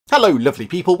Hello lovely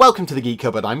people, welcome to the Geek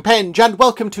Cupboard, I'm Penge, and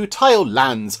welcome to Tile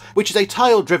Lands, which is a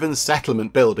tile-driven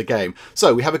settlement builder game.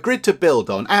 So we have a grid to build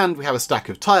on, and we have a stack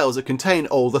of tiles that contain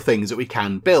all the things that we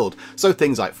can build. So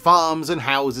things like farms and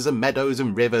houses and meadows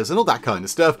and rivers and all that kind of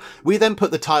stuff. We then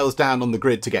put the tiles down on the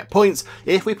grid to get points.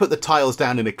 If we put the tiles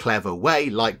down in a clever way,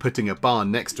 like putting a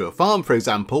barn next to a farm for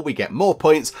example, we get more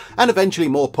points, and eventually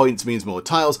more points means more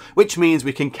tiles, which means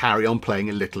we can carry on playing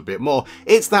a little bit more.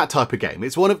 It's that type of game,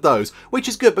 it's one of those, which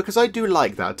is good because I do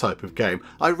like that type of game.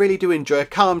 I really do enjoy a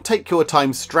calm, take your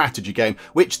time strategy game,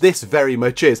 which this very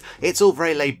much is. It's all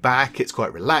very laid back, it's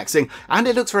quite relaxing, and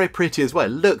it looks very pretty as well. It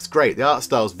looks great, the art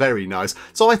style's very nice.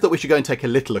 So I thought we should go and take a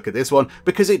little look at this one,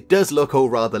 because it does look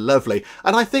all rather lovely.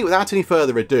 And I think without any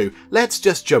further ado, let's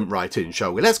just jump right in,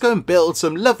 shall we? Let's go and build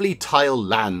some lovely tile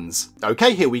lands.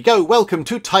 Okay, here we go. Welcome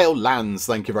to Tile Lands.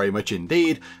 Thank you very much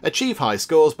indeed. Achieve high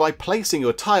scores by placing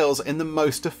your tiles in the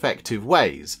most effective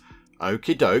ways.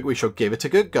 Okie doke, we shall give it a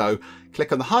good go.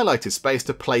 Click on the highlighted space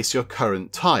to place your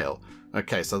current tile.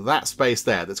 Okay, so that space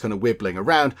there that's kind of wibbling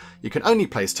around, you can only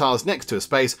place tiles next to a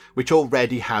space which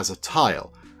already has a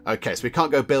tile. Okay, so we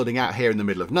can't go building out here in the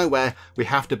middle of nowhere, we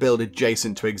have to build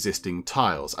adjacent to existing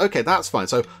tiles. Okay, that's fine.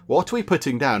 So what are we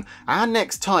putting down? Our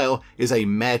next tile is a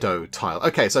meadow tile.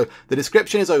 Okay, so the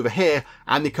description is over here,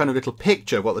 and the kind of little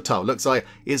picture of what the tile looks like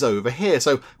is over here.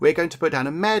 So we're going to put down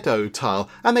a meadow tile,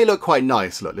 and they look quite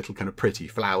nice, look, little kind of pretty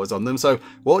flowers on them. So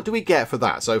what do we get for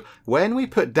that? So when we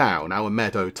put down our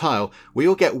meadow tile, we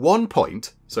will get 1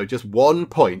 point. So just 1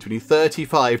 point, we need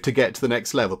 35 to get to the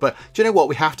next level. But do you know what?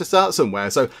 We have to start somewhere.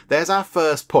 So there's our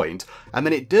first point, and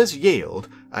then it does yield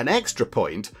an extra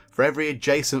point for every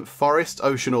adjacent forest,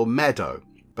 ocean or meadow.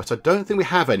 But I don't think we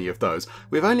have any of those.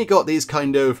 We've only got these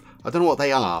kind of, I don't know what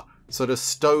they are, sort of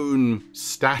stone,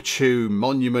 statue,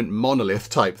 monument, monolith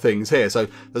type things here. So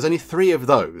there's only 3 of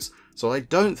those. So I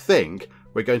don't think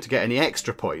we're going to get any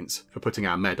extra points for putting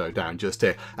our meadow down just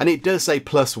here. And it does say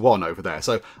 +1 over there,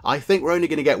 so I think we're only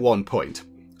going to get 1 point.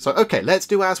 So okay, let's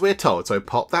do as we're told. So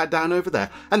pop that down over there,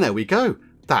 and there we go.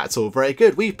 That's all very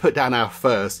good. We've put down our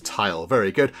first tile.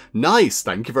 Very good. Nice,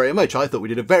 thank you very much. I thought we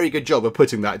did a very good job of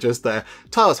putting that just there.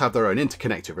 Tiles have their own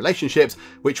interconnected relationships,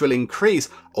 which will increase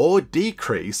or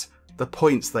decrease the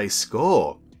points they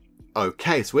score.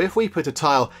 Okay, so if we put a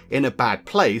tile in a bad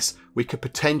place, we could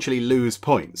potentially lose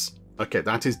points. Okay,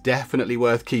 that is definitely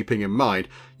worth keeping in mind.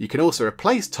 You can also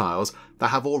replace tiles that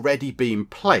have already been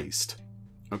placed.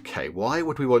 Okay, why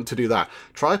would we want to do that?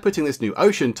 Try putting this new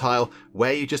ocean tile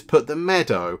where you just put the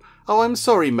meadow. Oh, I'm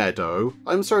sorry, meadow.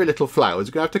 I'm sorry, little flowers.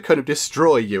 We're going to have to kind of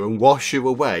destroy you and wash you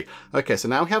away. Okay, so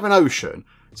now we have an ocean.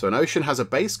 So an ocean has a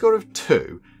base score of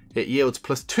 2. It yields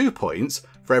 +2 points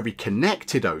for every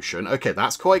connected ocean. Okay,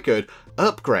 that's quite good.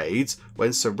 Upgrades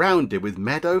when surrounded with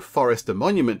meadow, forest and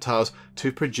monument tiles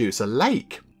to produce a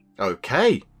lake.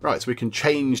 Okay, right, so we can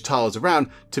change tiles around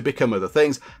to become other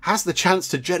things. Has the chance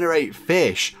to generate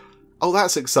fish. Oh,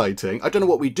 that's exciting. I don't know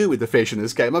what we do with the fish in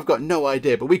this game. I've got no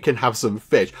idea, but we can have some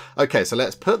fish. Okay, so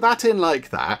let's put that in like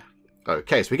that.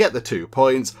 Okay, so we get the 2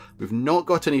 points. We've not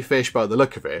got any fish by the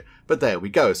look of it, but there we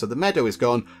go. So the meadow is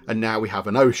gone, and now we have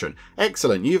an ocean.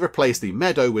 Excellent, you've replaced the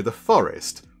meadow with a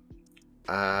forest.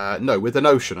 No, with an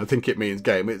ocean, I think it means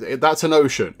game. That's an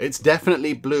ocean. It's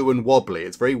definitely blue and wobbly.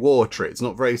 It's very watery. It's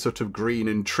not very sort of green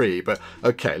and tree, but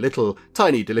okay, little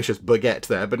tiny delicious baguette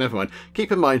there, but never mind.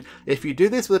 Keep in mind, if you do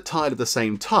this with a tile of the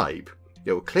same type,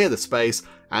 it will clear the space,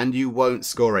 and you won't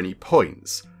score any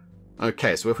points.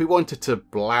 Okay, so if we wanted to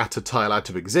blat a tile out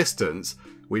of existence,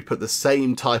 we put the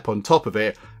same type on top of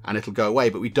it and it'll go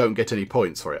away, but we don't get any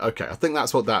points for it. Okay, I think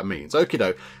that's what that means. Okie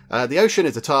doke. The ocean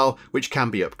is a tile which can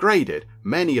be upgraded.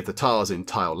 Many of the tiles in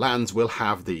Tile Lands will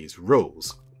have these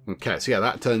rules. Okay, so yeah,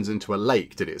 that turns into a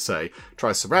lake, did it say?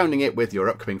 Try surrounding it with your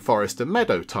upcoming forest and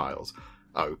meadow tiles.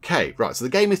 Okay, right, so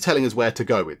the game is telling us where to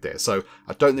go with this, so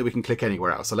I don't think we can click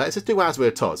anywhere else. So let's just do as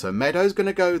we're told. So meadow's going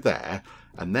to go there,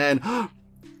 and then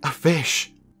a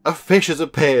fish! A fish has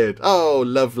appeared! Oh,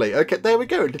 lovely. Okay, there we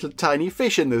go. A little tiny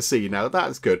fish in the sea now.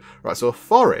 That's good. Right, so a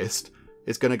forest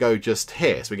is going to go just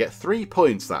here. So we get 3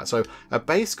 points for that. So a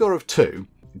base score of 2,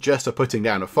 just for putting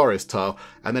down a forest tile,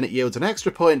 and then it yields an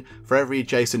extra point for every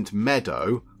adjacent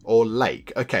meadow or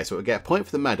lake. Okay, so we'll get a point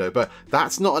for the meadow, but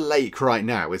that's not a lake right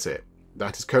now, is it?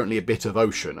 That is currently a bit of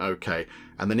ocean. Okay,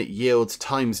 and then it yields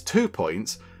 ×2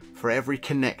 points for every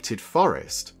connected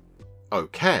forest.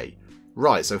 Okay.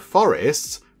 Right, so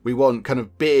forests, we want kind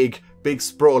of big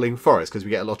sprawling forests because we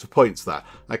get a lot of points for that.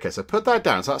 Okay, so put that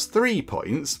down. So that's 3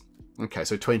 points. Okay,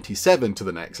 so 27 to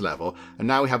the next level. And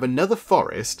now we have another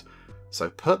forest. So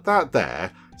put that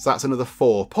there. So that's another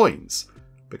 4 points.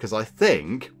 Because I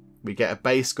think we get a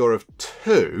base score of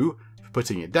 2 for for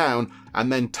putting it down,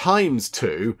 and then times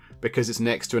 2 because it's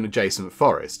next to an adjacent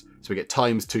forest. So we get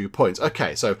times 2 points.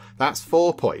 Okay, so that's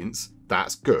 4 points.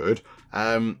 That's good.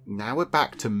 Now we're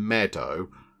back to meadow.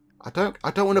 I don't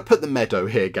want to put the meadow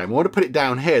here, game. I want to put it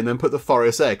down here and then put the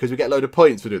forest there because we get a load of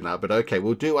points for doing that. But okay,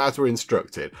 we'll do as we're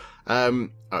instructed.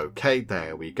 Okay,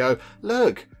 there we go.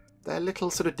 Look, they're little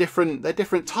sort of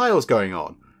different tiles going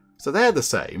on. So they're the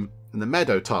same, and the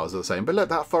meadow tiles are the same. But look,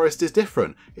 that forest is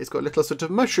different. It's got little sort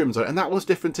of mushrooms on it, and that was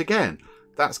different again.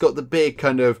 That's got the big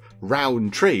kind of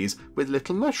round trees with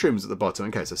little mushrooms at the bottom.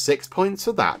 Okay, so 6 points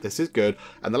for that. This is good.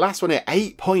 And the last one here,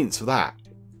 8 points for that.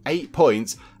 8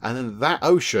 points, and then that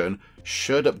ocean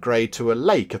should upgrade to a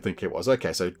lake, I think it was.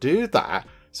 Okay, so do that.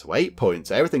 So 8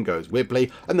 points, everything goes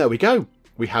wibbly, and there we go.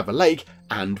 We have a lake,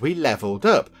 and we leveled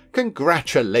up.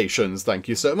 Congratulations, thank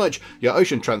you so much. Your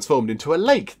ocean transformed into a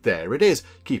lake. There it is.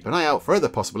 Keep an eye out for other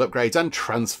possible upgrades and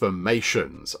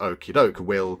transformations. Okie doke,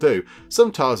 will do.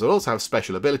 Some tiles will also have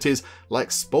special abilities,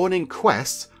 like spawning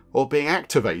quests or being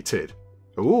activated.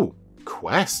 Ooh.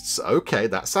 Quests. Okay,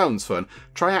 that sounds fun.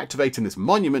 Try activating this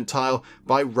monument tile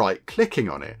by right-clicking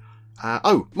on it.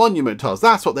 Oh, monument tiles.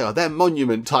 That's what they are. They're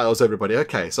monument tiles, everybody.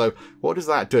 Okay, so what does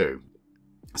that do?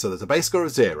 So there's a base score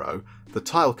of 0. The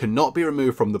tile cannot be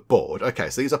removed from the board. Okay,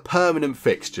 so these are permanent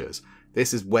fixtures.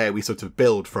 This is where we sort of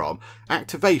build from.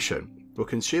 Activation will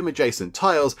consume adjacent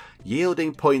tiles,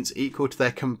 yielding points equal to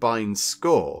their combined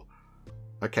score.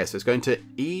 Okay, so it's going to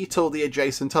eat all the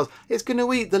adjacent tiles. It's going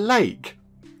to eat the lake.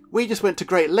 We just went to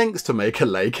great lengths to make a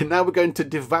lake, and now we're going to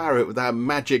devour it with our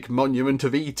magic monument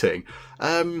of eating.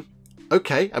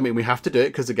 Okay, I mean, we have to do it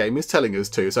because the game is telling us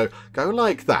to, so go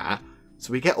like that.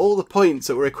 So we get all the points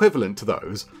that were equivalent to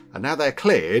those, and now they're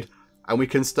cleared, and we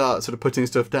can start sort of putting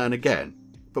stuff down again.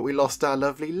 But we lost our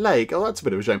lovely lake. Oh, that's a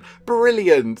bit of a shame.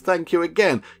 Brilliant! Thank you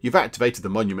again. You've activated the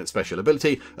monument special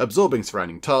ability, absorbing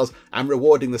surrounding tiles, and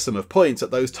rewarding the sum of points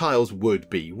that those tiles would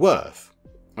be worth.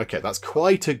 Okay, that's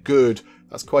quite a good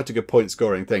point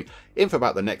scoring thing. Info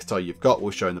about the next tile you've got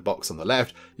will show in the box on the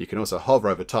left. You can also hover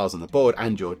over tiles on the board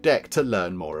and your deck to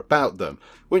learn more about them.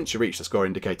 Once you reach the score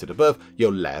indicated above,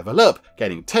 you'll level up,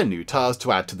 getting 10 new tiles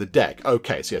to add to the deck.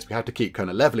 Okay, so yes, we have to keep kind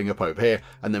of leveling up over here,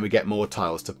 and then we get more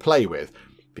tiles to play with.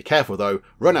 Be careful though,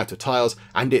 run out of tiles,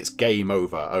 and it's game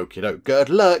over. Okie doke, good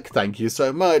luck, thank you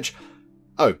so much.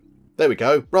 Oh, there we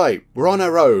go. Right, we're on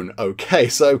our own. Okay,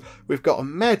 so we've got a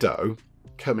meadow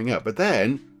coming up, but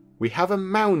then we have a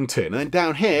mountain, and then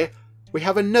down here we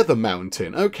have another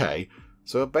mountain. Okay,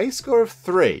 so a base score of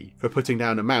 3 for putting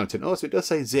down a mountain. Also, it does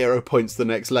say 0 points to the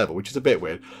next level, which is a bit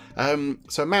weird.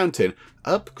 So a mountain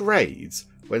upgrades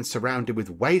when surrounded with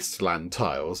wasteland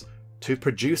tiles to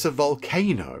produce a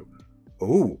volcano.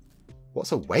 Ooh,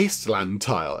 what's a wasteland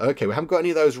tile? Okay, we haven't got any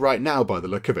of those right now by the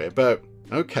look of it, but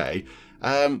okay.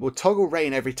 We'll toggle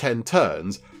rain every 10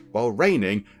 turns. While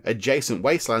raining, adjacent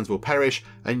wastelands will perish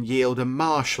and yield a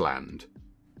marshland.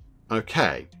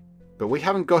 Okay, but we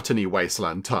haven't got any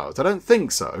wasteland tiles. I don't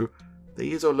think so.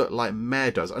 These all look like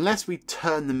meadows, unless we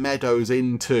turn the meadows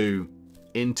into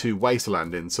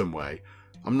wasteland in some way.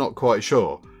 I'm not quite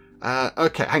sure.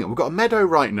 Okay, hang on, we've got a meadow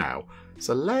right now.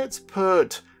 So let's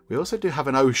put... We also do have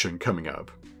an ocean coming up.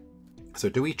 So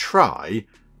do we try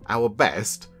our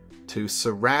best to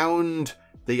surround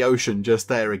the ocean just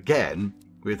there again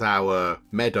with our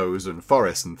meadows and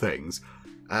forests and things,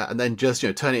 and then just,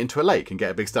 turn it into a lake and get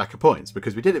a big stack of points?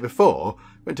 Because we did it before,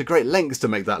 went to great lengths to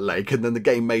make that lake, and then the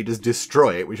game made us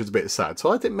destroy it, which was a bit sad.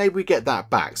 So I think maybe we get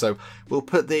that back. So we'll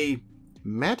put the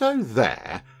meadow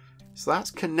there. So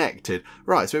that's connected.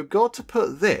 Right, so we've got to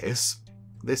put this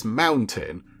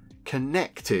mountain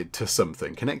connected to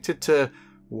something, connected to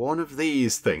one of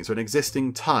these things, or an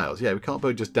existing tiles. Yeah, we can't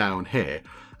put it just down here.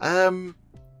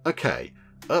 Okay.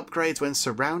 Upgrades when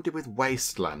surrounded with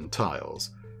wasteland tiles.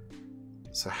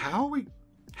 So how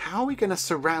are we going to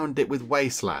surround it with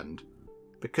wasteland?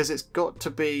 Because it's got to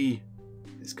be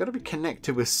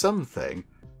connected with something.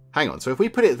 Hang on, so if we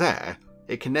put it there,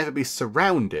 it can never be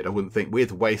surrounded, I wouldn't think,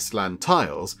 with wasteland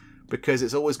tiles, because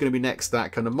it's always going to be next to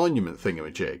that kind of monument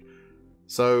thingamajig.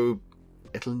 So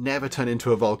it'll never turn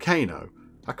into a volcano.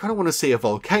 I kind of want to see a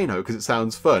volcano because it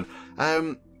sounds fun.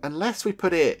 Unless we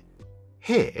put it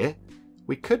here,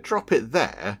 we could drop it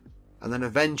there and then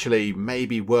eventually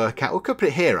maybe work out... We could put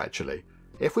it here, actually.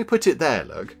 If we put it there,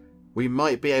 look, we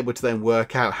might be able to then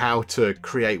work out how to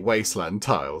create wasteland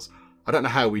tiles. I don't know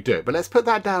how we do it, but let's put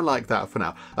that down like that for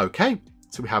now. Okay,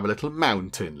 so we have a little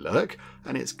mountain, look,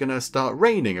 and it's going to start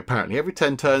raining, apparently. Every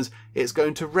 10 turns, it's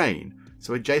going to rain.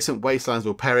 So adjacent wastelands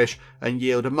will perish and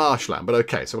yield a marshland. But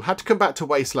okay, so we'll have to come back to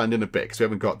wasteland in a bit because we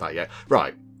haven't got that yet.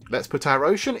 Right, let's put our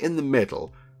ocean in the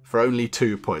middle. for only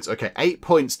 2 points. Okay, 8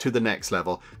 points to the next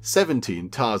level, 17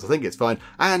 tiles, I think it's fine.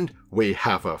 And we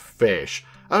have a fish.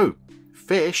 Oh,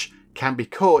 fish can be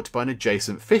caught by an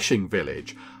adjacent fishing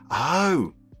village.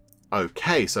 Oh,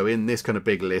 okay, so in this kind of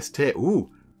big list here, ooh,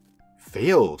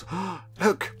 field.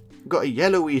 Look, we've got a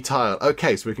yellowy tile.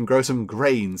 Okay, so we can grow some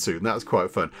grain soon. That's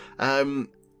quite fun.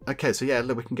 Okay, so yeah,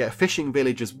 look, we can get a fishing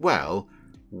village as well,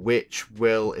 which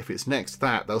will, if it's next to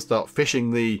that, they'll start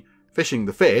fishing the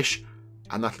fish,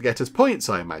 and that'll get us points,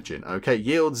 I imagine. Okay,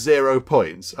 yield 0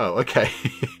 points. Oh, okay.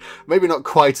 Maybe not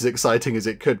quite as exciting as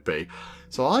it could be.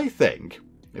 So I think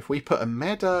if we put a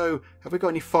meadow, have we got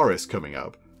any forest coming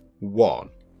up? 1.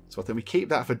 So I think we keep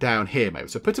that for down here, maybe.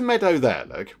 So put a meadow there,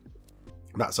 look.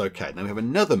 That's okay. Now we have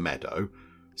another meadow.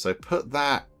 So put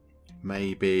that,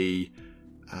 maybe,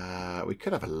 we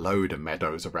could have a load of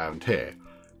meadows around here.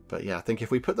 But yeah, I think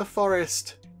if we put the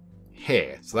forest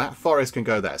here, so that forest can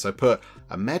go there. So put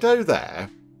a meadow there.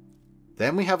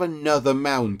 Then we have another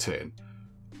mountain.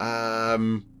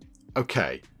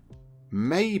 Okay.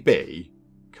 Maybe,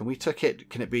 can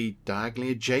it be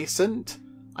diagonally adjacent?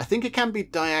 I think it can be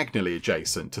diagonally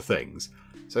adjacent to things.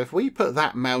 So if we put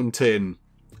that mountain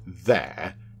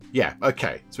there, yeah,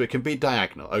 okay, so it can be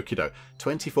diagonal. Okie doke.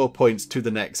 24 points to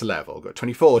the next level. Got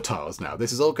 24 tiles now.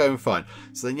 This is all going fine.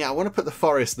 So then, yeah, I want to put the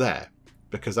forest there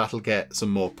because that'll get some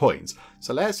more points.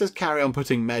 So let's just carry on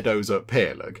putting meadows up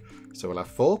here, look. So we'll have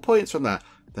 4 points from that.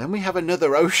 Then we have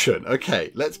another ocean.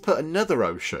 Okay, let's put another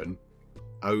ocean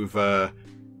over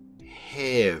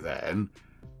here then.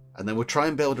 And then we'll try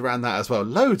and build around that as well.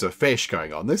 Loads of fish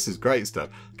going on. This is great stuff.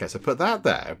 Okay, so put that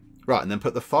there. Right, and then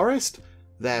put the forest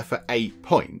there for 8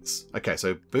 points. Okay,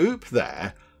 so boop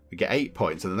there. We get 8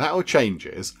 points, and then that all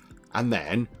changes. And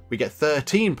then we get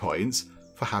 13 points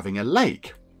for having a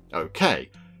lake. Okay,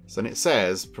 so then it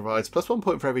says, provides +1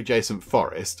 point for every adjacent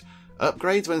forest.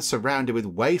 Upgrades when surrounded with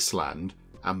wasteland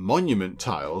and monument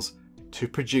tiles to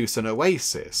produce an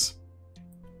oasis.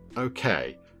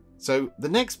 Okay. So the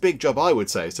next big job, I would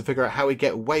say, is to figure out how we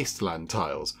get wasteland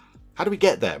tiles. How do we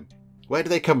get them? Where do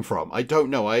they come from? I don't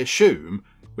know. I assume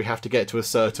we have to get to a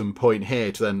certain point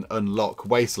here to then unlock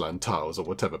wasteland tiles or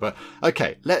whatever. But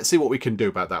okay, let's see what we can do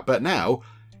about that. But now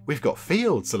we've got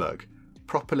fields, look.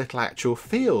 Proper little actual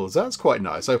fields. That's quite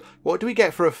nice. So what do we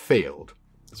get for a field?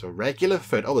 So a regular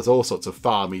field. Oh, there's all sorts of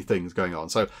farmy things going on.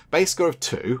 So base score of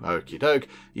 2, okie doke,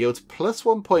 yields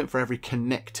 +1 point for every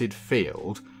connected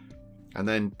field. And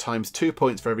then times 2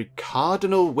 points for every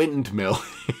cardinal windmill.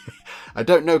 I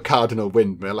don't know cardinal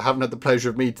windmill. I haven't had the pleasure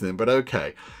of meeting them, but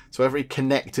okay. So every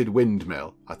connected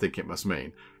windmill, I think it must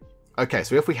mean. Okay,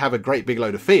 so if we have a great big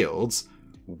load of fields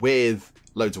with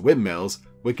loads of windmills,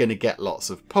 we're going to get lots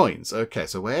of points. Okay,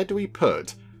 so where do we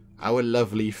put our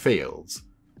lovely fields?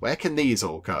 Where can these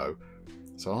all go?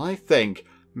 So I think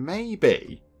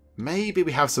maybe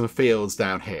we have some fields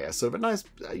down here. Sort of a nice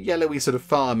yellowy sort of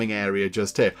farming area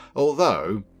just here.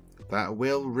 Although, that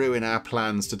will ruin our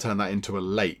plans to turn that into a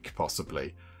lake,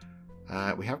 possibly.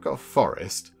 We have got a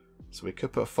forest. So we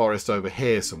could put a forest over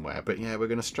here somewhere. But yeah, we're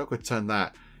going to struggle to turn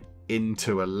that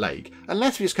into a lake.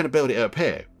 Unless we're just going to build it up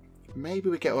here. Maybe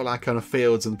we get all our kind of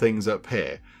fields and things up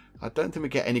here. I don't think we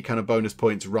get any kind of bonus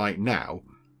points right now,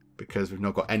 because we've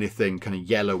not got anything kind of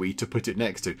yellowy to put it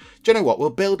next to. Do you know what? We'll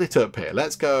build it up here.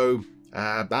 Let's go,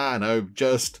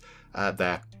 just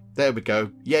there. There we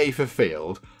go. Yay for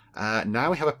field.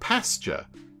 Now we have a pasture.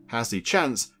 Has the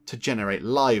chance to generate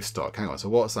livestock. Hang on, so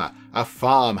what's that? A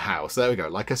farmhouse. There we go.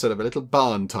 Like I said, of a little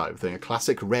barn type thing. A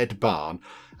classic red barn.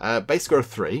 Base score of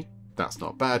 3. That's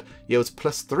not bad. Yields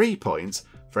 +3 points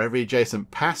for every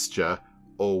adjacent pasture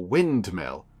or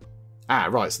windmill. Ah,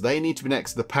 right, so they need to be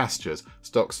next to the pastures.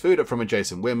 Stocks food up from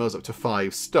adjacent windmills up to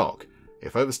 5 stock.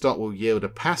 If overstock will yield a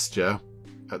pasture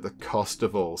at the cost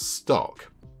of all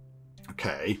stock.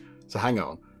 Okay, so hang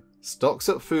on. Stocks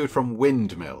up food from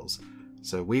windmills.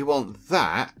 So we want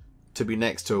that to be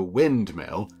next to a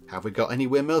windmill. Have we got any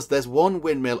windmills? There's one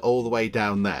windmill all the way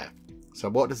down there. So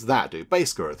what does that do?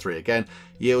 Base score of 3 again.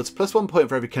 Yields +1 point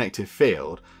for every connected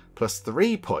field.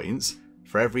 +3 points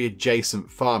for every adjacent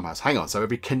farmhouse. Hang on, so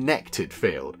every connected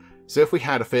field. So if we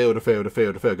had a field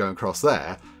going across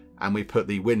there, and we put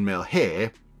the windmill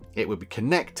here, it would be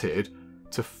connected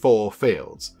to 4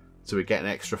 fields. So we get an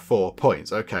extra 4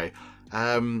 points. Okay.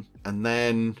 And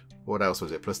then, what else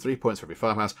was it? +3 points for every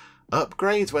farmhouse.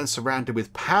 Upgrades when surrounded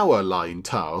with power line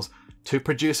tiles to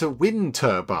produce a wind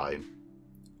turbine.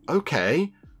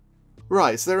 Okay.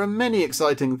 Right, so there are many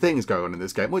exciting things going on in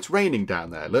this game. Well, it's raining down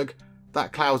there, look.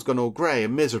 That cloud's gone all grey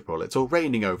and miserable. It's all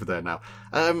raining over there now.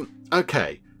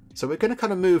 Okay, so we're going to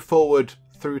kind of move forward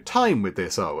through time with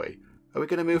this, are we? Are we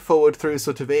going to move forward through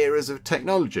sort of eras of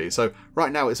technology? So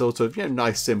right now it's all sort of,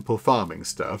 nice, simple farming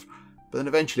stuff. But then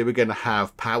eventually we're going to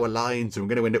have power lines and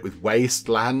we're going to end up with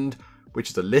wasteland, which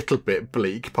is a little bit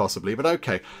bleak possibly, but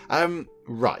okay.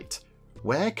 Right.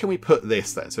 Where can we put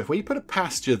this then? So if we put a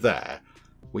pasture there,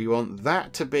 we want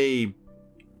that to be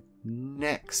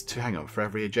next to, hang on, for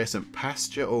every adjacent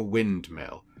pasture or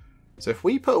windmill. So if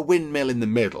we put a windmill in the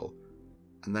middle,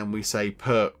 and then we say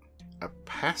put a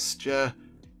pasture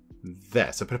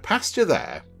there. So put a pasture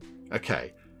there.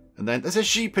 Okay. And then there's a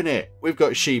sheep in it. We've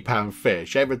got sheep and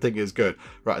fish. Everything is good.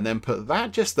 Right, and then put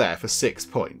that just there for 6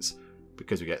 points.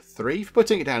 Because we get 3 for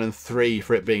putting it down and 3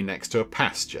 for it being next to a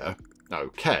pasture.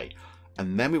 Okay.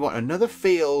 And then we want another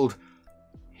field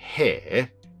here.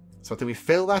 So I think we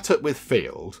fill that up with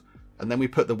field. And then we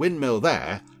put the windmill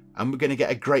there. And we're going to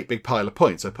get a great big pile of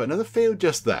points. So put another field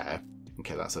just there.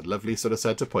 Okay, that's a lovely sort of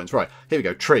set of points. Right, here we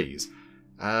go. Trees.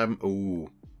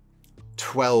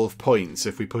 12 points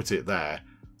if we put it there.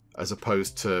 As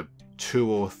opposed to 2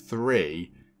 or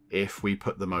 3 if we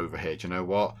put them over here. Do you know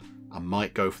what? I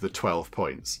might go for the 12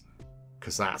 points.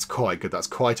 Because that's quite good. That's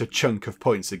quite a chunk of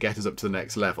points to get us up to the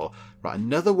next level. Right,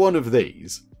 another one of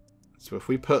these. So if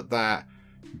we put that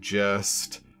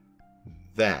just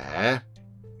there,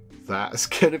 that's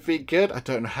going to be good. I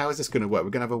don't know, how is this going to work?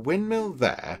 We're going to have a windmill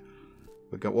there.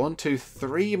 We've got 1, 2,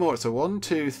 3 more. So 1,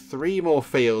 2, 3 more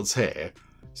fields here.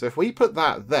 So if we put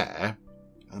that there,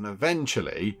 and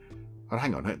eventually, oh,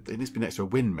 hang on, it needs to be next to a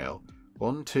windmill.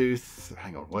 1, 2,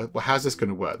 hang on. Well, how's this going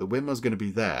to work? The windmill's going to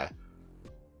be there.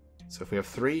 So if we have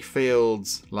 3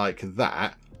 fields like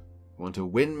that, we want a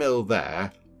windmill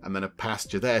there, and then a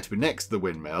pasture there to be next to the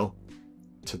windmill,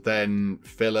 to then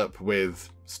fill up with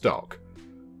stock.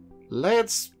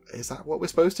 Is that what we're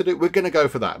supposed to do? We're going to go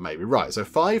for that, maybe. Right, so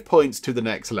 5 points to the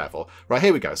next level. Right,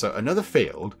 here we go. So another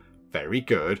field. Very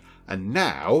good. And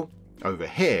now, over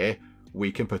here, we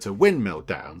can put a windmill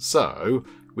down. So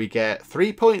we get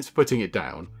 3 points for putting it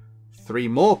down, 3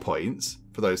 more points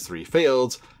for those 3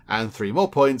 fields, and 3 more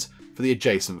points for the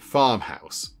adjacent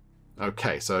farmhouse.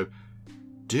 Okay, so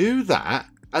do that,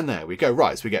 and there we go.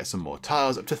 Right, so we get some more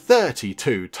tiles, up to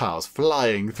 32 tiles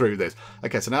flying through this.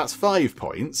 Okay, so now it's 5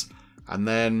 points, and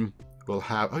then we'll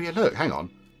have... Oh yeah, look, hang on.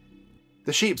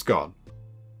 The sheep's gone.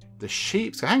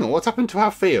 Hang on, what's happened to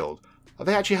our field? Are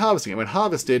they actually harvesting it? When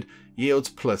harvested, yields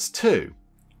 +2.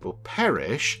 Will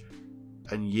perish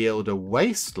and yield a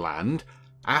wasteland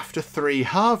after 3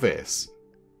 harvests.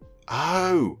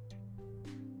 Oh.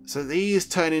 So these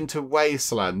turn into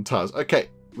wasteland tiles. Okay,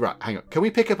 right, hang on. Can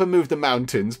we pick up and move the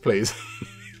mountains, please?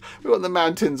 We want the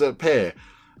mountains up here.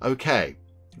 Okay,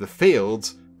 the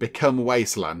fields become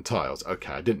wasteland tiles.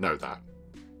 Okay, I didn't know that.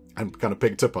 I kind of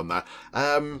picked up on that.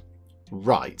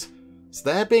 Right, so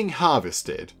they're being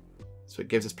harvested. So it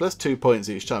gives us +2 points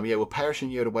each time. Yeah, we'll perish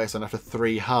and yield a wasteland after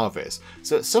 3 harvests.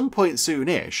 So at some point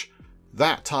soon-ish,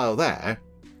 that tile there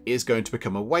is going to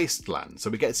become a wasteland. So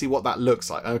we get to see what that looks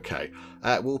like. Okay,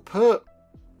 we'll put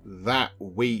that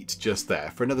wheat just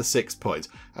there for another 6 points.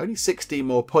 Only 16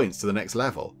 more points to the next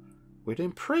level. We're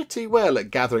doing pretty well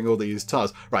at gathering all these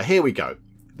tiles. Right, here we go.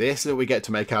 This is where we get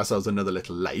to make ourselves another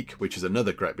little lake, which is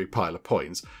another great big pile of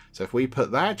points. So if we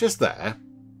put that just there,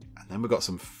 and then we've got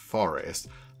some forest,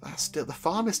 that's still, the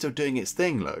farm is still doing its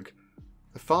thing, look.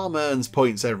 The farm earns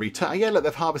points every time. Yeah, look,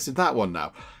 they've harvested that one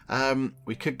now.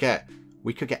 We could get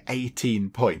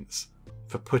 18 points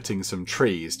for putting some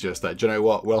trees just there. Do you know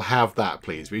what? We'll have that,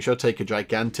 please. We shall take a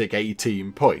gigantic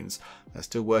 18 points. They're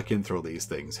still working through all these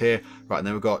things here. Right, and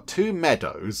then we've got 2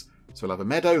 meadows. So we'll have a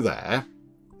meadow there.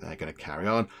 They're going to carry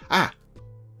on. Ah,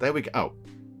 there we go. Oh,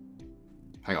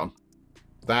 hang on.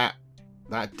 That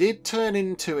did turn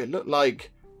into, it looked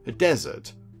like a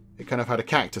desert. It kind of had a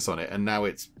cactus on it, and now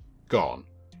it's gone.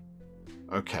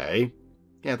 Okay.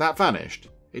 Yeah, that vanished.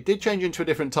 It did change into a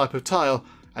different type of tile,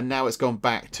 and now it's gone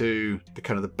back to the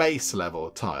kind of the base level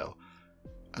tile.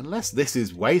 Unless this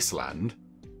is wasteland.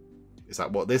 Is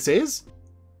that what this is?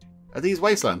 Are these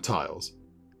wasteland tiles?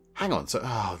 Hang on, so,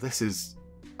 oh, this is...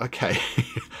 Okay.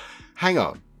 Hang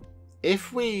on.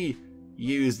 If we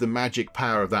use the magic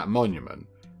power of that monument,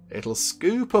 it'll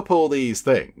scoop up all these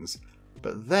things,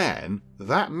 but then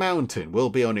that mountain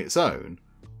will be on its own,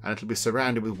 and it'll be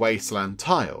surrounded with wasteland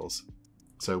tiles.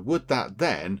 So would that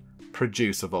then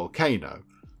produce a volcano?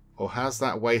 Or has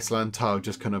that wasteland tile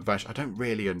just kind of vanished? I don't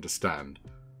really understand.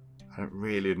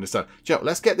 Joe,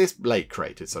 let's get this lake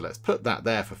created. So let's put that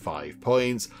there for 5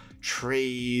 points.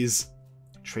 Trees.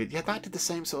 Yeah, that did the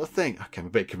same sort of thing. Okay, I'm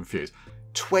a bit confused.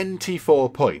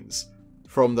 24 points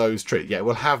from those trees. Yeah,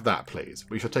 we'll have that, please.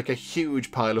 We shall take a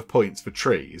huge pile of points for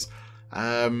trees.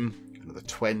 And Another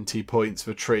 20 points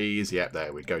for trees. Yep,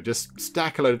 there we go. Just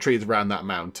stack a load of trees around that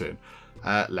mountain.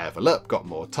 Level up, got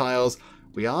more tiles.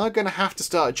 We are going to have to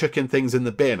start chucking things in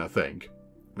the bin, I think.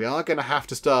 We are going to have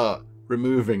to start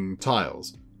removing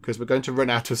tiles because we're going to run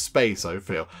out of space, I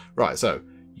feel. Right, so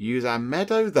use our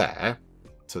meadow there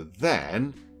to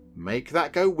then make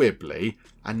that go wibbly.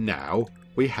 And now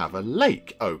we have a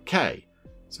lake. Okay,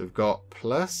 so we've got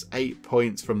plus 8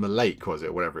 points from the lake, was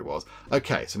it? Whatever it was.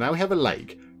 Okay, so now we have a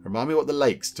lake. Remind me what the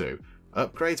lakes do.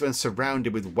 Upgrades when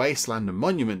surrounded with wasteland and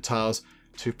monument tiles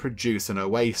to produce an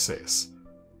oasis.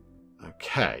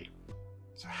 Okay,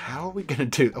 so how are we going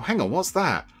to do... Oh, hang on, what's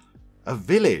that? A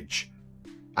village.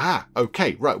 Ah,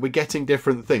 okay, right, we're getting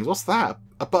different things. What's that?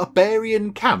 A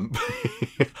barbarian camp?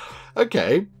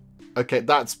 Okay,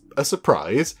 that's a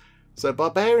surprise. So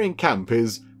barbarian camp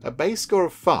is a base score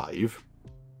of 5.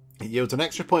 It yields an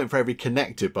extra point for every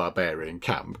connected barbarian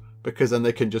camp, because then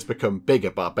they can just become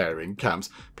bigger barbarian camps,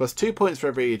 plus 2 points for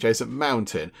every adjacent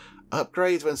mountain.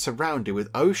 Upgrades when surrounded with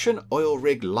ocean, oil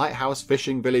rig, lighthouse,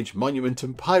 fishing village, monument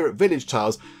and pirate village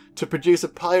tiles to produce a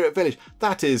pirate village.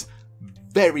 That is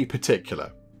very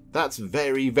particular. That's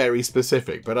very, very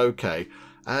specific, but okay.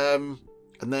 And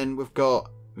then we've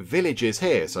got villages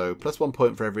here, so plus 1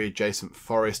 point for every adjacent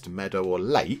forest, meadow or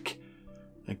lake.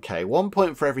 Okay, 1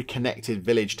 point for every connected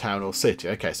village, town or city.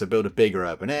 Okay, so build a bigger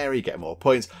urban area, you get more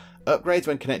points. Upgrades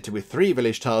when connected with 3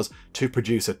 village tiles to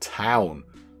produce a town.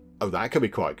 Oh, that could be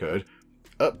quite good.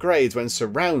 Upgrades when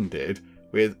surrounded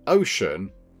with ocean,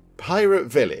 pirate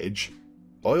village,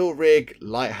 oil rig,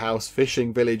 lighthouse,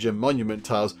 fishing village and monument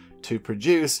tiles to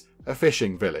produce a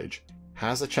fishing village.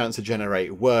 Has a chance to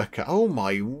generate worker. Oh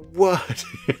my word.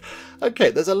 Okay,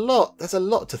 there's a lot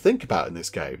to think about in this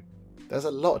game. There's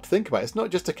a lot to think about. It's not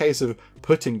just a case of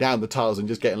putting down the tiles and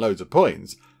just getting loads of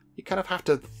points. You kind of have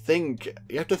to think.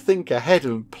 You have to think ahead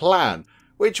and plan,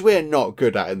 which we're not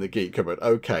good at in the Geek Cupboard.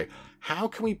 Okay, how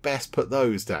can we best put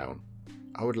those down?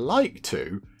 I would like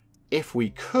to, if we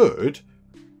could,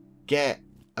 get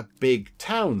a big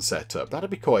town set up. That'd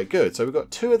be quite good. So we've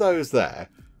got 2 of those there.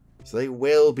 So they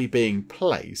will be being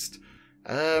placed.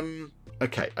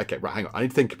 Okay, right, hang on. I need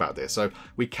to think about this. So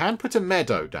we can put a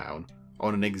meadow down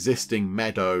on an existing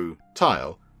meadow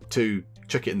tile to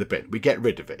chuck it in the bin. We get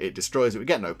rid of it. It destroys it. We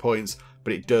get no points,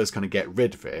 but it does kind of get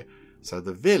rid of it. So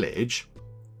the village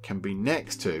can be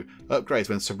next to upgrades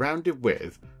when surrounded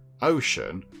with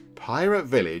ocean, pirate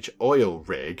village, oil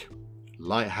rig,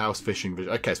 lighthouse, fishing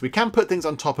village. Okay, so we can put things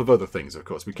on top of other things, of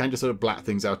course. We can just sort of black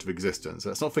things out of existence.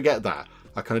 Let's not forget that.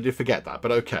 I kind of did forget that,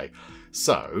 but okay.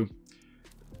 So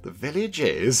the village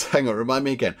is, hang on, remind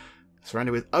me again,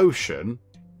 surrounded with ocean,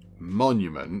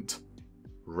 monument,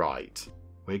 right.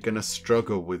 We're going to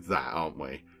struggle with that, aren't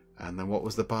we? And then what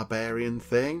was the barbarian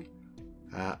thing?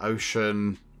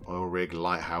 Ocean, oil rig,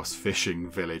 lighthouse, fishing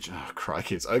village. Oh,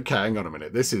 crikey. Okay, hang on a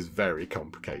minute. This is very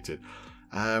complicated.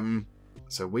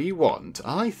 So we want,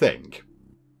 I think,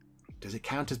 does it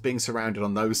count as being surrounded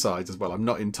on those sides as well? I'm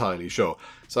not entirely sure.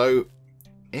 So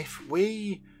if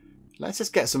we, let's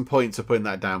just get some points for putting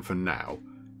that down for now.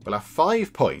 We'll have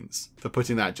 5 points for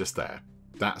putting that just there.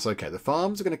 That's okay. The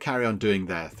farms are going to carry on doing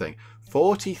their thing.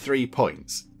 43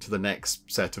 points to the next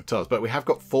set of tiles, but we have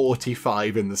got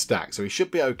 45 in the stack, so we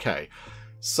should be okay.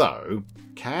 So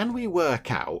can we work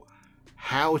out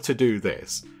how to do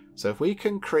this? So if we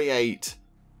can create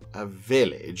a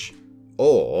village,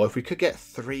 or if we could get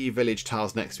 3 village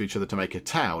tiles next to each other to make a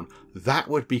town, that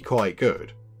would be quite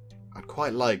good. I'd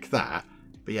quite like that.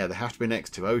 But yeah, they have to be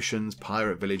next to oceans,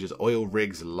 pirate villages, oil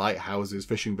rigs, lighthouses,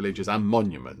 fishing villages, and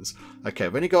monuments. Okay,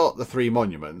 we've only got the 3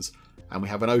 monuments, and we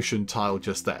have an ocean tile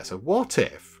just there. So what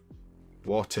if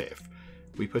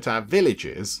we put our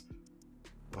villages,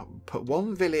 put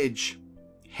 1 village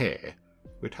here?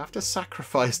 We'd have to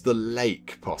sacrifice the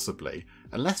lake, possibly,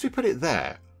 unless we put it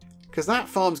there. Because that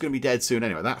farm's going to be dead soon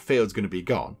anyway. That field's going to be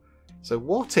gone. So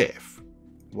what if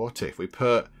we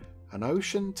put an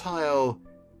ocean tile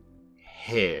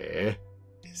here?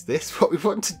 Is this what we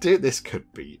want to do? This could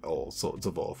be all sorts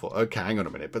of awful. Okay, hang on a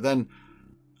minute. But then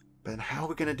how are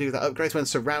we going to do that? Upgrades when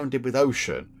surrounded with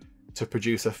ocean to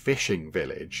produce a fishing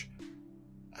village.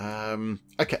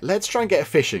 Okay, let's try and get a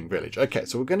fishing village. Okay,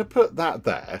 so we're going to put that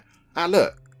there. Ah,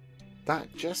 look.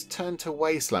 That just turned to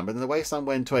wasteland, but then the wasteland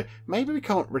went away. Maybe we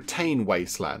can't retain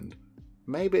wasteland.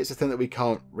 Maybe it's a thing that we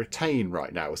can't retain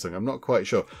right now or something. I'm not quite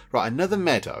sure. Right, another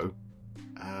meadow.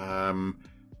 I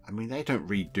mean, they don't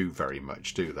really do very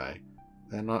much, do they?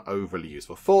 They're not overly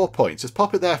useful. 4 points. Just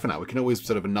pop it there for now. We can always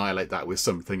sort of annihilate that with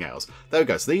something else. There we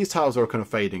go. So these tiles are kind of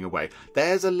fading away.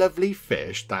 There's a lovely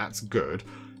fish. That's good.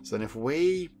 So then if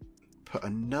we put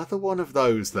another one of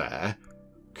those there,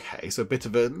 Okay, so a bit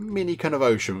of a mini kind of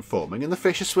ocean forming, and the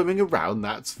fish are swimming around.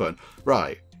 That's fun.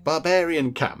 Right,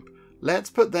 barbarian camp. Let's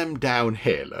put them down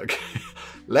here, look.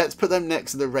 Let's put them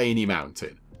next to the rainy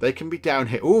mountain. They can be down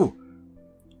here. Ooh!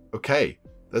 Okay,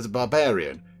 there's a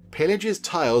barbarian. Pillages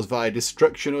tiles via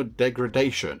destruction or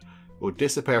degradation. Will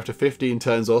disappear after 15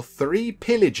 turns or 3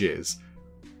 pillages.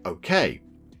 Okay,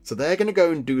 so they're going to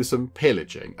go and do some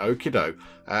pillaging. Okie doke.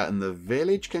 And the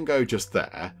village can go just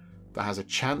there. That has a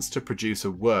chance to produce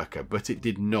a worker, but it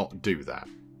did not do that.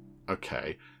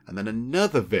 Okay, and then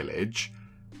another village.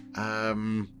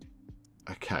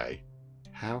 Okay,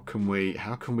 how can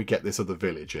we get this other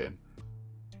village in?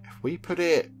 If we put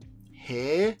it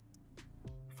here,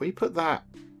 if we put that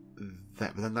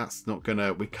there, then that's not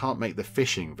gonna. We can't make the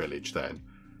fishing village then.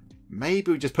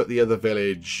 Maybe we just put the other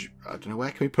village. I don't know,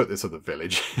 where can we put this other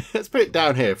village? Let's put it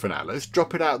down here for now. Let's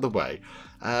drop it out of the way.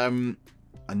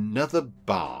 Another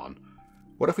barn.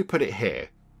 What if we put it here?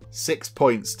 6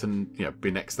 points to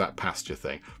be next to that pasture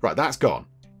thing. Right, that's gone.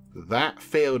 That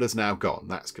field is now gone.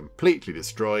 That's completely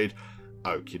destroyed.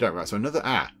 Okie doke. Right, so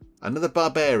another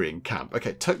barbarian camp.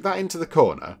 Okay, tuck that into the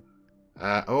corner.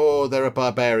 Oh, there are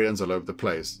barbarians all over the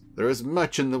place. There is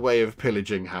much in the way of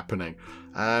pillaging happening.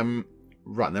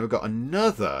 Right, then we've got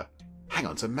another. Hang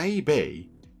on, so maybe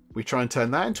we try and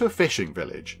turn that into a fishing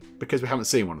village because we haven't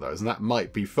seen one of those, and that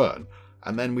might be fun.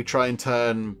 And then we try and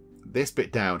turn this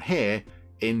bit down here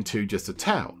into just a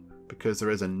town because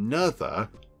there is another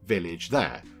village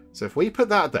there. So if we put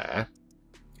that there,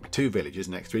 2 villages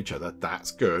next to each other,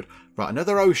 that's good. Right,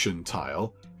 another ocean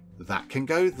tile. That can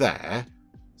go there.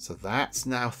 So that's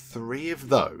now 3 of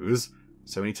those.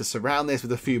 So we need to surround this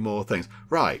with a few more things.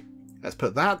 Right, let's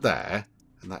put that there.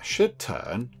 And that should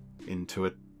turn into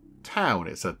a town,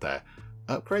 it said there.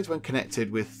 Upgrades when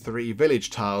connected with 3 village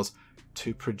tiles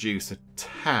to produce a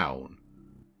town.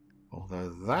 Although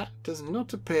that does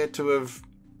not appear to have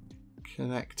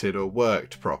connected or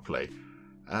worked properly.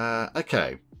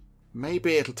 Okay,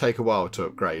 maybe it'll take a while to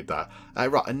upgrade that.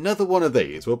 Right, another one of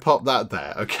these. We'll pop that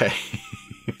there. Okay,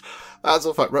 that's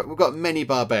all fine. Right, we've got many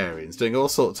barbarians doing all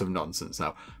sorts of nonsense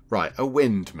now. Right, a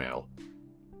windmill.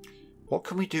 What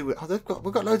can we do with... Oh,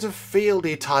 we've got loads of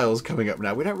fieldy tiles coming up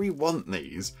now. We don't really want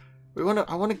these. I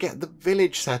want to get the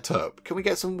village set up. Can we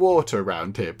get some water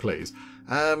around here, please?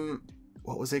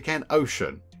 What was it again?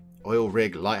 Ocean. Oil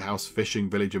rig, lighthouse, fishing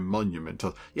village, and monument.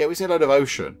 Yeah, we see a load of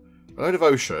ocean. A load of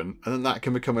ocean, and then that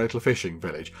can become a little fishing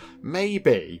village.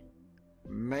 Maybe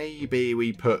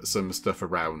we put some stuff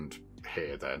around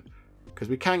here then. Because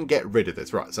we can get rid of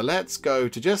this. Right, so let's go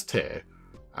to just here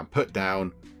and put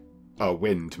down a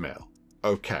windmill.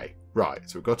 Okay, right,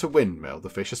 so we've got a windmill. The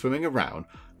fish are swimming around.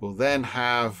 We'll then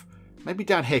have... Maybe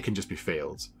down here can just be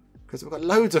fields. Because we've got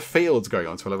loads of fields going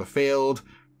on. So we'll have a field,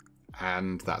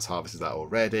 and that's harvested that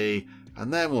already.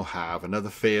 And then we'll have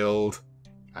another field,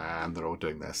 and they're all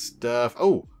doing their stuff.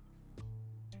 Oh,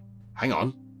 hang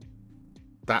on.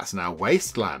 That's now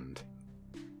wasteland.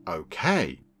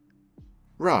 Okay.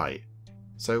 Right.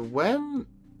 So when...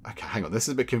 Okay, hang on, this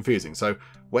is a bit confusing. So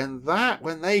when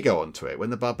they go onto it, when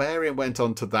the barbarian went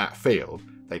onto that field,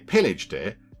 they pillaged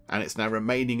it, and it's now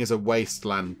remaining as a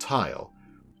wasteland tile.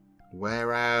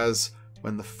 Whereas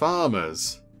when the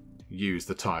farmers use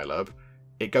the tile up,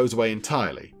 it goes away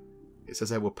entirely. It says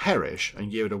they will perish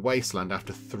and yield a wasteland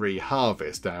after 3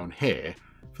 harvests down here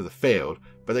for the field,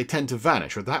 but they tend to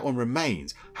vanish, or that one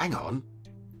remains. Hang on,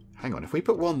 if we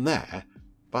put one there,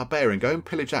 barbarian, go and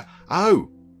pillage that.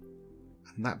 Oh!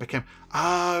 And that became...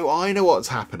 Oh, I know what's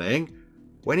happening.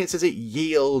 When it says it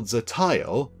yields a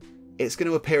tile, it's going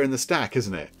to appear in the stack,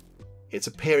 isn't it? It's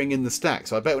appearing in the stack.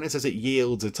 So I bet when it says it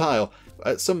yields a tile,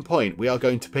 at some point we are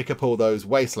going to pick up all those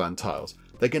wasteland tiles.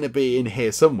 They're going to be in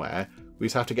here somewhere. We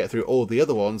just have to get through all the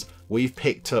other ones we've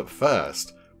picked up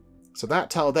first. So that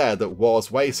tile there that was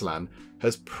wasteland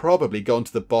has probably gone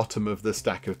to the bottom of the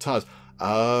stack of tiles.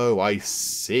 Oh, I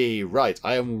see. Right,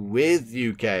 I am with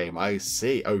you, game. I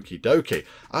see. Okie dokie.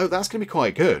 Oh, that's going to be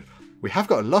quite good. We have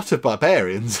got a lot of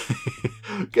barbarians.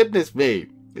 Goodness me.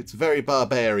 It's very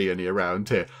barbarian-y around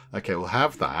here. Okay, we'll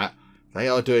have that. They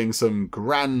are doing some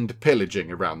grand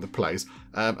pillaging around the place.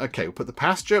 Okay, we'll put the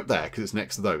pasture up there because it's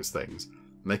next to those things.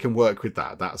 And they can work with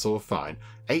that. That's all fine.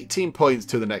 18 points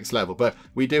to the next level, but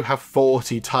we do have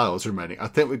 40 tiles remaining. I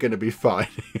think we're going to be fine.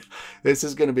 This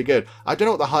is going to be good. I don't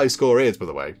know what the high score is, by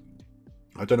the way.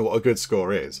 I don't know what a good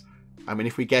score is. I mean,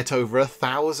 if we get over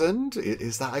 1,000,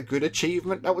 is that a good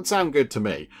achievement? That would sound good to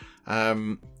me.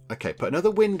 Okay, put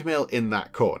another windmill in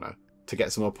that corner to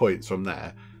get some more points from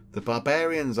there. The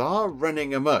barbarians are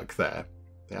running amok there.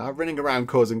 They are running around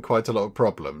causing quite a lot of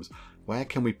problems. Where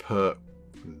can we put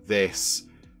this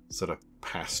sort of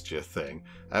pasture thing.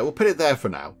 We'll put it there for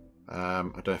now. I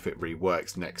don't know if it really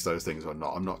works next to those things or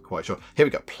not. I'm not quite sure. Here we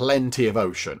go. Plenty of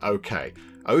ocean. Okay.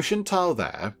 Ocean tile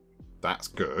there. That's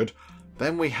good.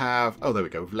 Then we have... Oh, there we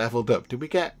go. We've leveled up. Did we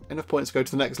get enough points to go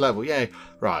to the next level? Yay.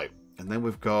 Right. And then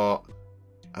we've got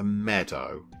a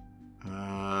meadow.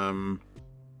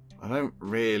 I don't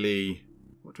really...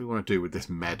 What do we want to do with this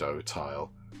meadow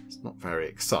tile? It's not very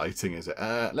exciting, is it?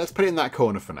 Let's put it in that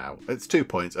corner for now. It's 2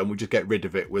 points, and we'll just get rid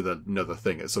of it with another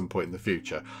thing at some point in the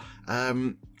future.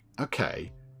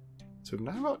 Okay. So we've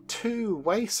now got 2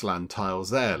 wasteland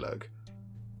tiles there, look.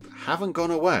 That haven't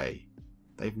gone away.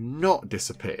 They've not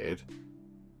disappeared.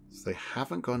 So they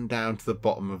haven't gone down to the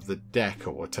bottom of the deck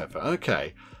or whatever.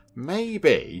 Okay.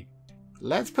 Maybe.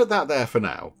 Let's put that there for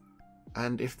now.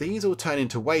 And if these all turn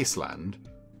into wasteland,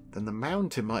 then the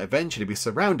mountain might eventually be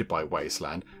surrounded by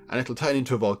wasteland, and it'll turn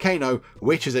into a volcano,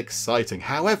 which is exciting.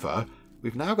 However,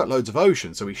 we've now got loads of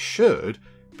ocean, so we should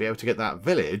be able to get that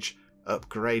village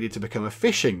upgraded to become a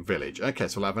fishing village. Okay,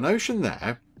 so we'll have an ocean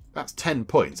there. That's 10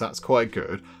 points. That's quite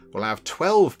good. We'll have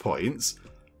 12 points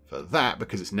for that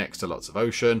because it's next to lots of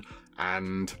ocean.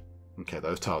 And, okay,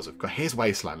 those tiles have got... Here's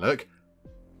wasteland, look.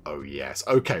 Oh, yes.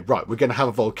 Okay, right. We're going to have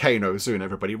a volcano soon,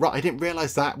 everybody. Right, I didn't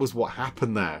realise that was what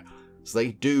happened there. So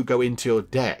they do go into your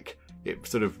deck. It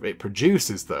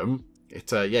produces them.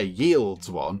 It, yields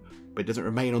one, but it doesn't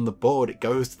remain on the board. It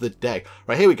goes to the deck.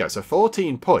 Right, here we go. So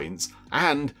 14 points,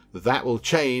 and that will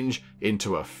change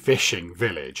into a fishing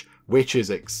village, which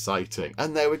is exciting.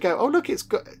 And there we go. Oh, look,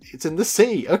 it's in the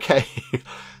sea. Okay,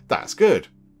 that's good.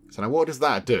 So now what does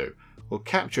that do? We'll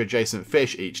capture adjacent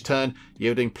fish each turn,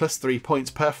 yielding +3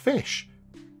 points per fish.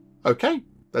 Okay.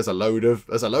 There's a load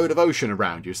of ocean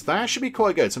around you, so that should be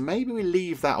quite good. So maybe we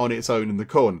leave that on its own in the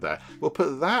corner there. We'll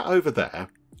put that over there.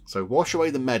 So wash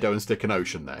away the meadow and stick an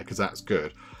ocean there, because that's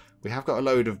good. We have got a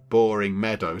load of boring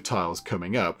meadow tiles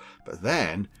coming up, but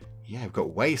then, yeah, we've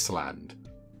got wasteland.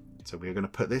 So we're going to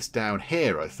put this down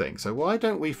here, I think. So why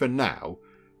don't we, for now,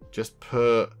 we'll just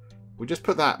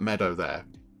put that meadow there,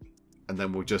 and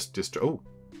then we'll just oh,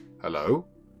 hello,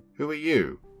 who are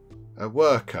you? A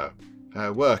worker.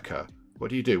 Worker. What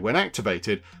do you do? When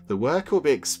activated, the worker will be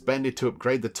expended to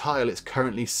upgrade the tile it's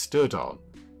currently stood on.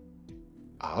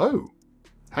 Oh,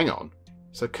 hang on.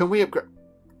 So can we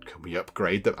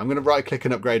upgrade them? I'm going to right click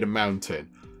and upgrade a mountain.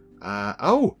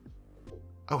 Oh,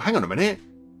 hang on a minute.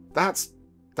 That's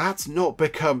not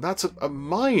become, that's a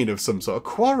mine of some sort of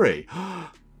quarry.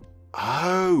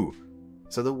 Oh,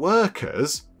 so the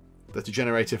workers that are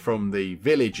generated from the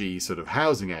villagey sort of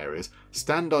housing areas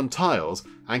stand on tiles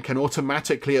and can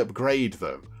automatically upgrade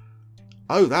them.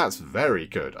 Oh, that's very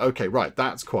good. Okay, right,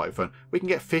 that's quite fun. We can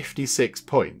get 56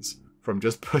 points from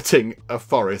just putting a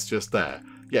forest just there.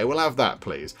 Yeah, we'll have that,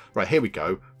 please. Right, here we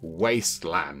go.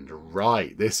 Wasteland.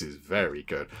 Right, this is very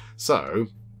good. So,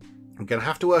 I'm going to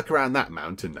have to work around that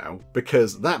mountain now,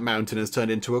 because that mountain has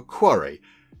turned into a quarry.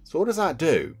 So what does that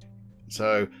do?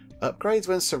 So, upgrades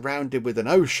when surrounded with an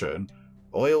ocean,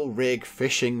 oil rig,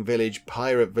 fishing village,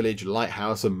 pirate village,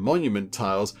 lighthouse and monument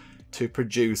tiles to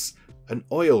produce an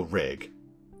oil rig.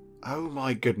 Oh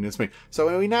my goodness me. So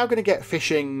are we now going to get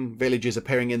fishing villages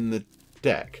appearing in the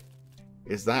deck?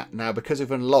 Is that now, because we've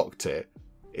unlocked it,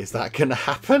 is that going to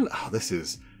happen? Oh, this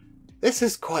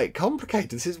is quite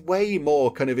complicated. This is way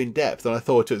more kind of in-depth than I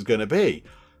thought it was going to be.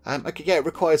 Okay, yeah, it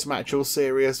requires some actual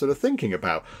serious sort of thinking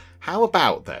about. How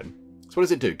about then? So what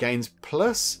does it do? Gains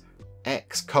plus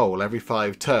X coal every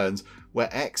 5 turns, where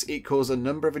X equals a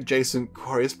number of adjacent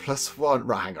quarries plus 1.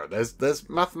 Right, hang on. There's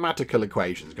mathematical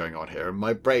equations going on here, and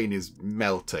my brain is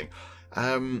melting.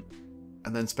 And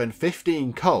then spend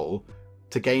 15 coal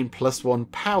to gain +1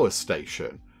 power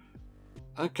station.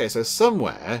 Okay, so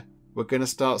somewhere we're going to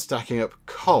start stacking up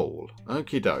coal.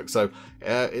 Okie doke. So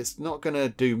it's not going to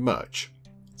do much.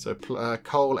 So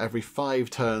coal every 5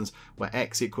 turns, where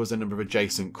X equals the number of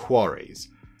adjacent quarries.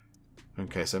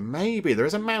 Okay, so maybe there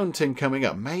is a mountain coming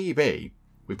up. Maybe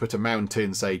we put a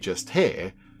mountain, say, just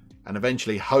here, and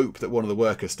eventually hope that one of the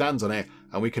workers stands on it,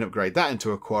 and we can upgrade that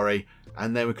into a quarry,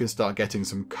 and then we can start getting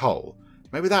some coal.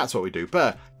 Maybe that's what we do.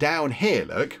 But down here,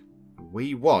 look,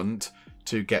 we want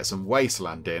to get some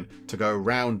wasteland in to go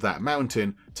around that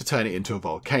mountain to turn it into a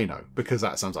volcano, because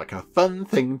that sounds like a fun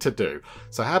thing to do.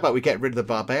 So how about we get rid of the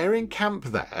barbarian camp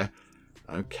there?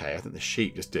 Okay, I think the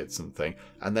sheep just did something.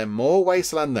 And then more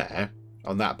wasteland there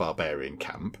on that barbarian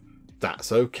camp.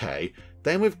 That's okay.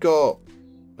 Then we've got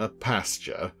a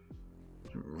pasture.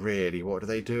 Really, what do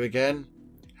they do again?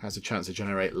 Has a chance to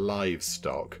generate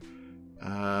livestock.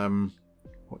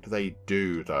 What do they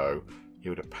do though? You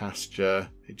would a pasture.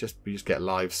 We just get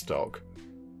livestock.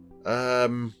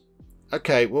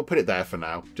 Okay, we'll put it there for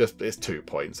now. Just, it's 2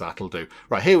 points. That'll do.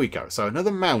 Right, here we go. So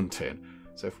another mountain.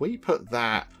 So if we put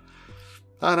that,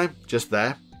 I don't know, just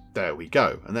there. There we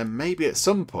go. And then maybe at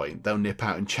some point they'll nip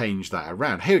out and change that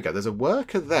around. Here we go. There's a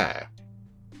worker there.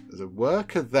 There's a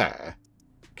worker there.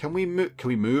 Can we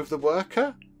move the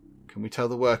worker? Can we tell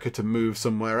the worker to move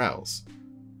somewhere else?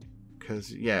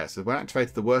 Because, yeah, so when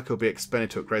activated, the worker will be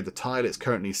expended to upgrade the tile it's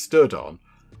currently stood on.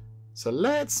 So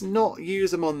let's not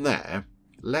use them on there.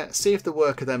 Let's see if the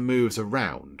worker then moves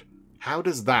around. How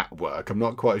does that work? I'm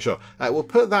not quite sure. We'll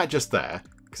put that just there,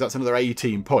 because that's another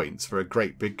 18 points for a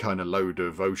great big kind of load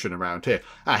of ocean around here.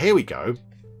 Here we go.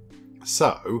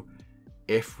 So,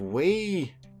 if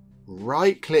we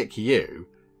right-click you,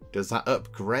 does that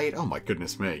upgrade? Oh my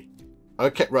goodness me.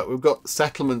 Okay, right, we've got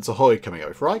Settlements Ahoy coming up.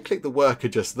 If right-click the worker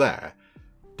just there,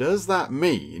 does that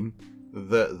mean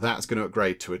that that's going to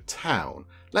upgrade to a town?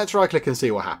 Let's right-click and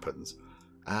see what happens.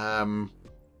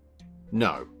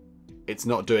 No, it's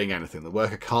not doing anything. The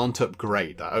worker can't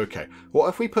upgrade that. Okay, what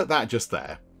if we put that just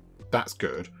there? That's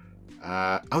good.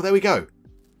 Oh, there we go.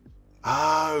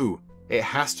 Oh, it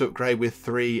has to upgrade with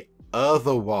 3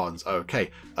 other ones.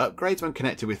 Okay, upgrades when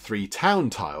connected with 3 town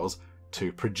tiles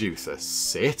to produce a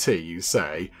city, you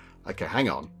say? Okay, hang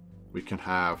on. We can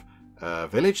have a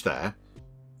village there,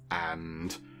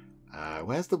 and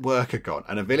where's the worker gone?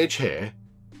 And a village here,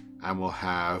 and we'll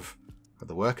have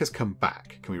the workers come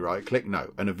back. Can we right click?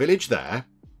 No. And a village there,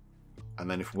 and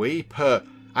then if we put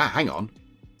hang on,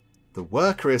 the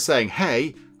worker is saying,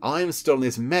 hey, I'm still in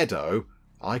this meadow,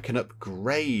 I can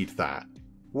upgrade that.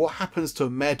 What happens to a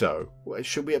meadow?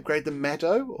 Should we upgrade the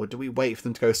meadow, or do we wait for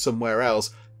them to go somewhere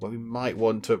else where we might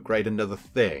want to upgrade another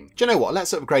thing? Do you know what?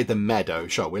 Let's upgrade the meadow,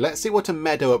 shall we? Let's see what a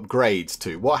meadow upgrades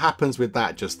to. What happens with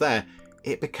that just there?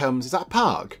 It becomes, is that a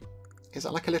park? Is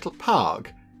that like a little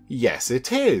park? Yes,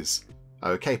 it is.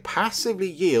 Okay,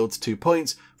 passively yields 2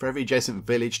 points for every adjacent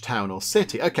village, town or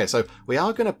city. Okay, so we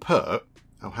are going to put,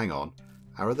 oh, hang on.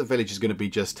 Our other village is going to be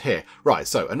just here. Right,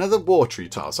 so another watery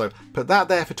tile. So put that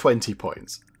there for 20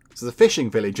 points. So the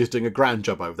fishing village is doing a grand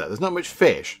job over there. There's not much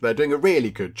fish. They're doing a really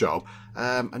good job.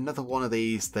 Another one of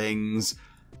these things.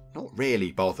 Not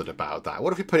really bothered about that.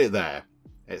 What if we put it there?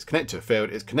 It's connected to a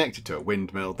field. It's connected to a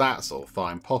windmill. That's all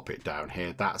fine. Pop it down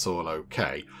here. That's all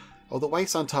okay. Oh, the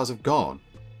wasteland tiles have gone.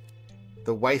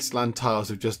 The wasteland tiles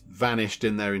have just vanished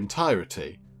in their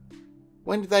entirety.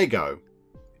 When did they go?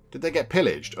 Did they get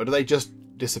pillaged, or do they just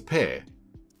disappear?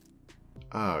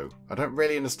 Oh, I don't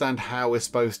really understand how we're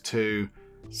supposed to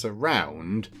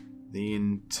surround the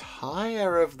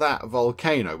entire of that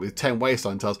volcano with 10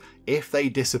 wasteland tiles if they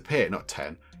disappear. Not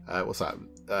 10. What's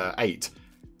that? 8.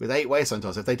 With 8 wasteland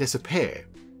tiles, if they disappear,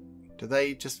 do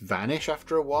they just vanish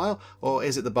after a while? Or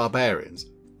is it the barbarians?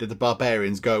 Did the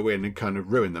barbarians go in and kind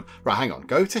of ruin them? Right, hang on.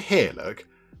 Go to here, look.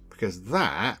 Because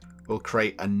that will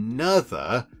create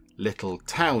another little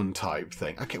town type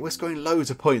thing. Okay, we're scoring loads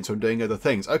of points from doing other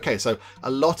things. Okay, so a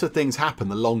lot of things happen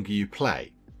the longer you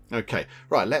play. Okay,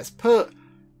 right, let's put...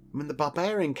 I mean, the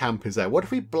barbarian camp is there. What if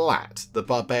we blat the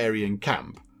barbarian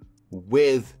camp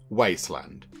with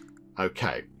wasteland?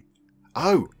 Okay.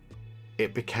 Oh,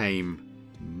 it became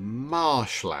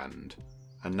marshland.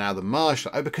 And now the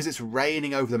marshland... Oh, because it's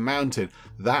raining over the mountain.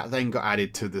 That then got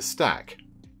added to the stack.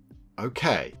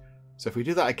 Okay. So if we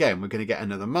do that again, we're going to get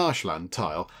another marshland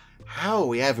tile. How are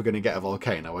we ever going to get a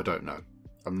volcano? I don't know.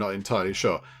 I'm not entirely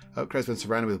sure. Upgrade's been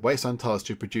surrounded with wasteland tiles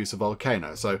to produce a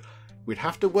volcano. So we'd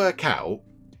have to work out...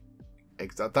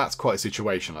 That's quite a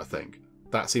situation, I think.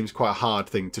 That seems quite a hard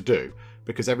thing to do.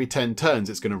 Because every 10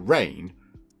 turns it's going to rain.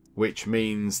 Which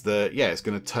means that, yeah, it's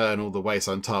going to turn all the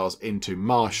wasteland tiles into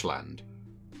marshland.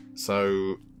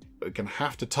 So we're going to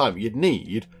have to time. You'd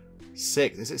need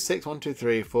 6. Is it 6? 1, 2,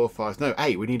 3, 4, 5. No,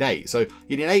 8. We need 8. So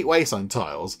you need 8 wasteland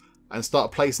tiles and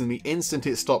start placing them the instant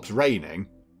it stops raining.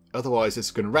 Otherwise,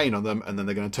 it's going to rain on them and then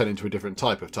they're going to turn into a different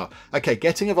type of tile. Okay,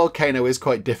 getting a volcano is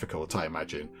quite difficult, I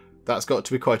imagine. That's got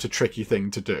to be quite a tricky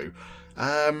thing to do.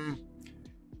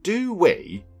 Do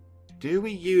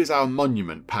we use our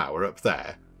monument power up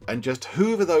there and just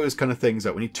hoover those kind of things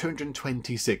up? We need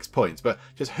 226 points, but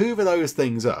just hoover those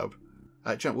things up.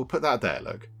 We'll put that there,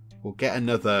 look. We'll get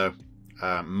another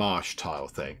marsh tile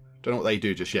thing. Don't know what they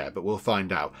do just yet, but we'll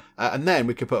find out. And then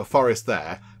we could put a forest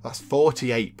there. That's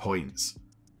 48 points.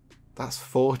 That's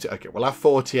 40. Okay, we'll have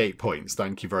 48 points.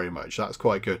 Thank you very much. That's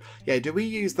quite good. Yeah, do we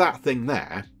use that thing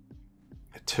there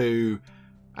to...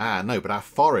 no, but our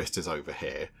forest is over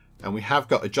here. And we have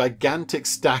got a gigantic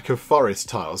stack of forest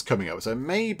tiles coming up. So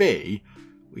maybe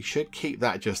we should keep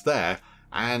that just there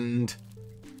and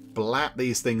blat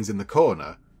these things in the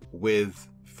corner with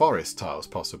forest tiles,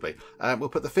 possibly. We'll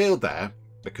put the field there.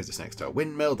 because it's next to a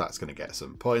windmill. That's going to get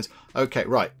some points. Okay,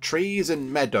 right. Trees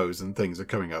and meadows and things are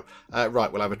coming up.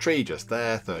 Right, we'll have a tree just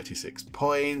there. 36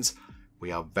 points.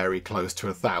 We are very close to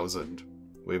 1,000.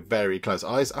 We're very close.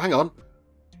 Hang on.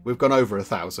 We've gone over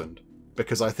 1,000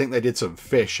 because I think they did some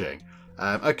fishing.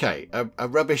 Okay, a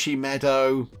rubbishy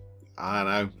meadow. I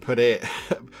don't know. Put it...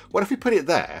 What if we put it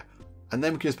there and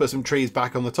then we can just put some trees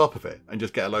back on the top of it and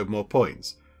just get a load more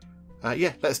points?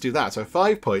 Yeah, let's do that. So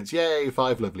 5 points. Yay,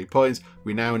 5 lovely points.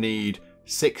 We now need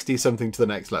 60 something to the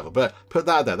next level. But put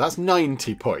that there. That's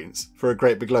 90 points for a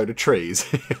great big load of trees.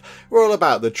 We're all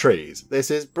about the trees.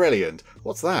 This is brilliant.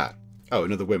 What's that? Oh,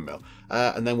 another windmill.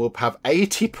 And then we'll have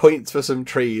 80 points for some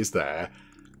trees there.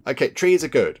 Okay, trees are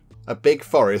good. A big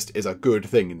forest is a good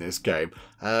thing in this game.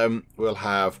 We'll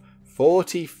have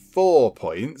 44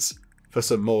 points for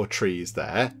some more trees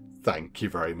there. Thank you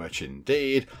very much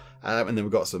indeed. And then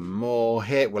we've got some more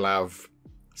here. We'll have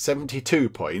 72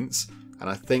 points. And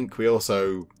I think we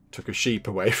also took a sheep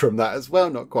away from that as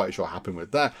well. Not quite sure what happened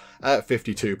with that.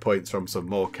 52 points from some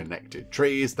more connected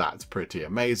trees. That's pretty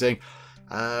amazing.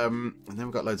 And then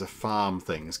we've got loads of farm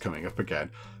things coming up again.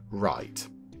 Right.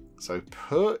 So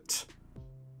put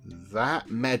that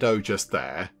meadow just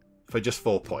there for just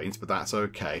 4 points, but that's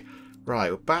okay.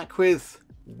 Right, we're back with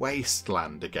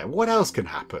wasteland again. What else can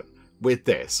happen with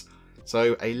this?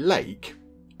 So a lake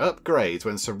upgrades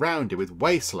when surrounded with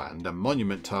wasteland and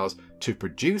monument tiles to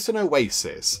produce an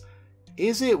oasis.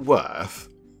 Is it worth?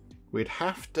 We'd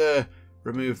have to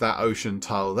remove that ocean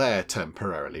tile there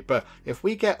temporarily, but if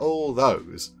we get all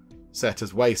those set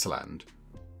as wasteland,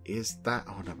 is that...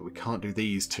 Oh no, but we can't do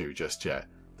these two just yet.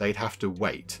 They'd have to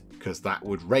wait, because that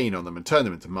would rain on them and turn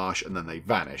them into marsh, and then they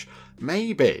vanish.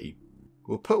 Maybe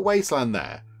we'll put wasteland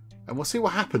there, and we'll see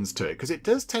what happens to it, because it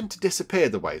does tend to disappear,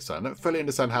 the wasteland. I don't fully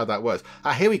understand how that works.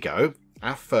 Here we go.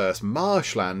 Our first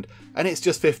marshland, and it's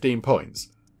just 15 points.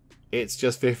 It's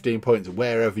just 15 points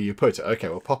wherever you put it. Okay,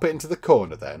 we'll pop it into the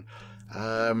corner then.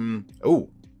 Oh,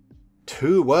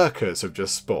 2 workers have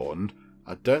just spawned.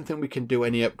 I don't think we can do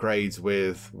any upgrades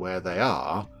with where they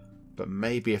are, but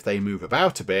maybe if they move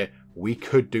about a bit, we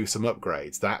could do some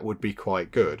upgrades. That would be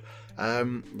quite good.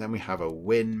 Then we have a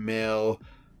windmill.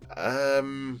 I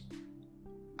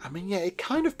mean, yeah, it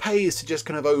kind of pays to just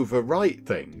kind of overwrite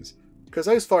things, because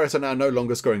those forests are now no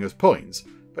longer scoring us points,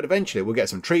 but eventually we'll get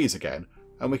some trees again,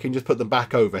 and we can just put them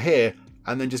back over here,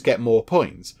 and then just get more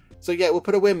points. So yeah, we'll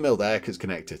put a windmill there because it's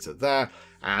connected to that.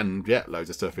 And yeah,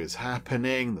 loads of stuff is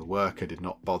happening. The worker did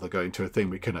not bother going to a thing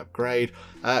we can upgrade.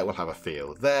 We'll have a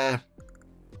field there.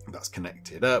 That's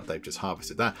connected up. They've just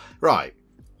harvested that. Right.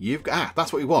 You've got...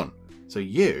 that's what we want. So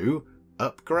you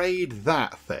upgrade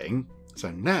that thing.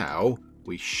 So now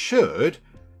we should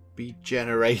be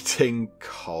generating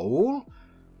coal.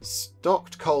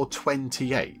 Stocked coal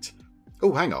 28.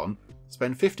 Oh, hang on.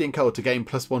 Spend 15 coal to gain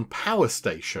 +1 power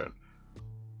station.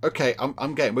 Okay,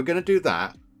 I'm getting... we're going to do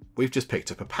that. We've just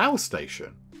picked up a power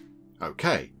station.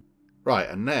 Okay. Right,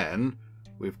 and then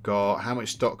we've got... how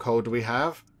much stock coal do we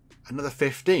have? Another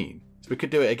 15. So we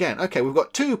could do it again. Okay, we've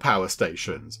got 2 power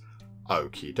stations.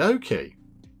 Okie dokie.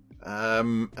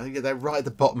 They're right at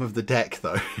the bottom of the deck,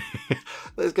 though.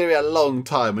 There's going to be a long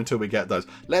time until we get those.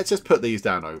 Let's just put these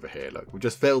down over here. Look, we'll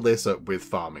just fill this up with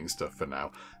farming stuff for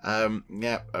now.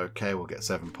 Yep, okay, we'll get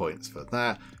 7 points for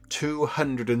that.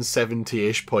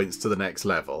 270-ish points to the next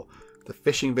level. The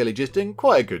fishing village is doing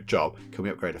quite a good job. Can we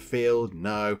upgrade a field?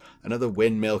 No. Another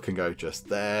windmill can go just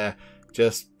there.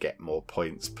 Just get more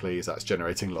points, please. That's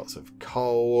generating lots of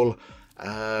coal.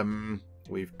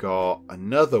 We've got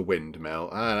another windmill.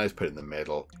 Let's put it in the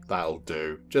middle. That'll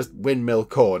do. Just windmill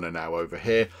corner now over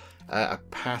here. A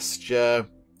pasture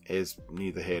is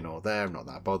neither here nor there. I'm not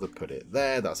that bothered. Put it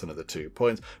there. That's another 2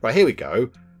 points. Right, here we go.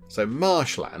 So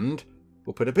marshland.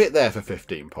 We'll put a bit there for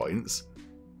 15 points.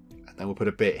 And then we'll put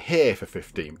a bit here for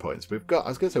 15 points. We've got, I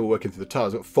was going to say we're working through the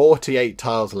tiles. We've got 48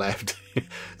 tiles left.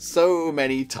 So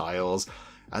many tiles.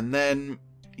 And then...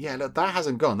 yeah, look, that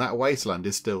hasn't gone. That wasteland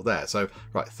is still there. So,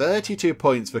 right, 32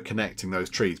 points for connecting those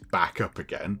trees back up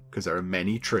again, because there are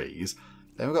many trees.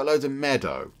 Then we've got loads of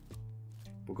meadow.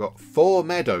 We've got 4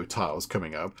 meadow tiles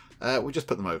coming up. We'll just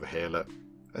put them over here, look.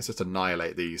 Let's just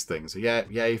annihilate these things. So, yeah,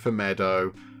 yay for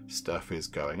meadow. Stuff is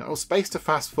going. Oh, space to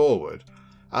fast forward.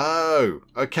 Oh,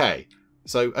 okay.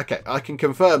 So, okay, I can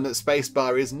confirm that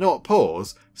spacebar is not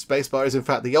pause. Spacebar is, in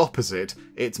fact, the opposite.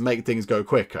 It's make things go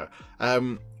quicker.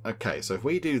 Okay, so if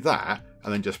we do that,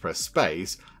 and then just press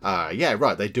space, yeah,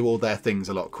 right, they do all their things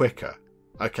a lot quicker.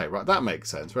 Okay, right, that makes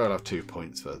sense. We'll have 2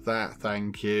 points for that,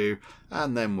 thank you.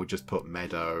 And then we'll just put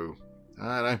meadow,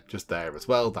 I don't know, just there as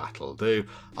well, that'll do.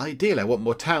 Ideally, I want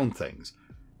more town things.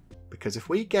 Because if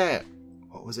we get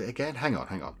What was it again? Hang on,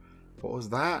 hang on. What was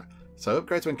that? So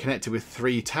upgrades when connected with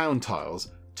 3 town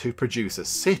tiles to produce a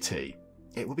city.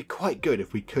 It would be quite good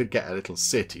if we could get a little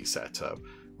city set up.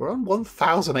 We're on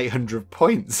 1,800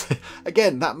 points.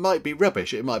 Again, that might be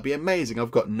rubbish. It might be amazing.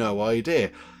 I've got no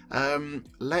idea.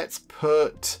 Let's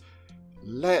put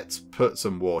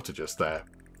some water just there.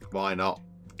 Why not?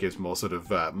 Gives more sort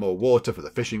of more water for the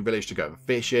fishing village to go and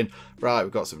fish in. Right,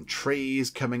 we've got some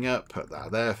trees coming up. Put that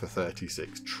there for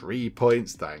 36 tree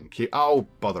points. Thank you. Oh,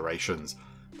 botherations.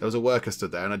 There was a worker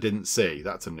stood there and I didn't see.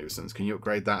 That's a nuisance. Can you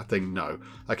upgrade that thing? No.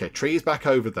 Okay, trees back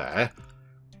over there.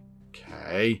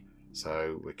 Okay,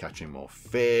 so we're catching more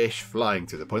fish, flying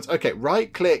through the points. Okay,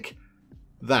 right click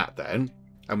that then,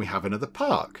 and we have another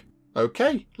park.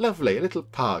 Okay, lovely. A little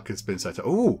park has been set up.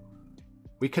 Ooh,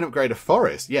 we can upgrade a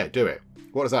forest. Yeah, do it.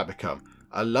 What does that become?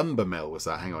 A lumber mill was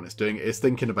that? Hang on, it's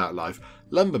thinking about life.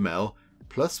 Lumber mill,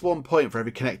 plus 1 point for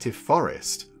every connected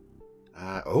forest.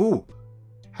 Oh,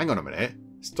 hang on a minute.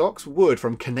 Stocks wood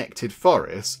from connected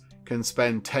forests can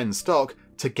spend 10 stock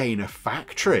to gain a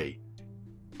factory.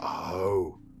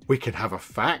 Oh, we can have a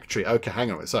factory. Okay,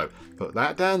 hang on. So put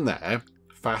that down there.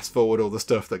 Fast forward all the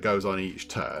stuff that goes on each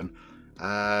turn.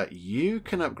 You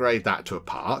can upgrade that to a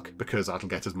park because that'll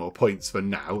get us more points for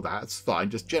now. That's fine.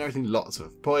 Just generating lots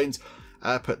of points.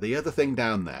 Put the other thing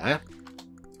down there.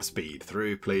 Speed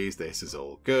through, please. This is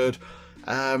all good.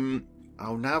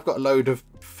 Oh, now I've got a load of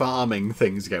farming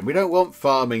things again. We don't want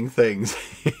farming things.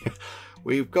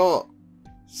 We've got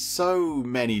so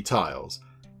many tiles.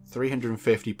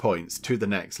 350 points to the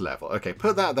next level. Okay,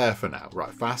 put that there for now.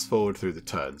 Right, fast forward through the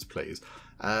turns, please.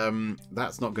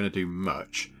 That's not going to do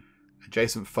much.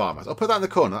 Adjacent farmhouse. I'll put that in the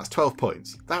corner. That's 12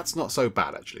 points. That's not so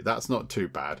bad, actually. That's not too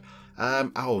bad.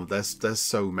 Oh, there's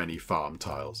so many farm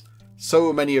tiles.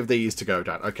 So many of these to go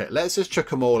down. Okay, let's just chuck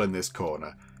them all in this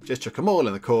corner. Just chuck them all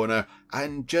in the corner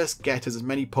and just get as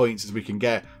many points as we can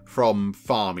get from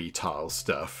farmy tile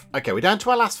stuff. Okay, we're down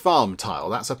to our last farm tile.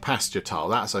 That's a pasture tile.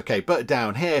 That's okay. But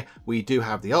down here, we do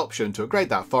have the option to upgrade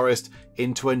that forest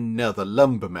into another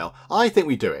lumber mill. I think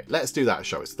we do it. Let's do that,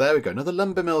 shall we? So there we go. Another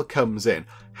lumber mill comes in.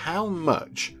 How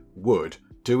much wood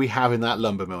do we have in that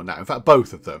lumber mill now? In fact,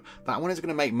 both of them. That one isn't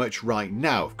going to make much right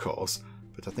now, of course.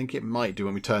 But I think it might do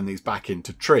when we turn these back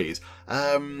into trees.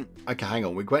 Okay, hang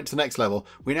on. We went to the next level.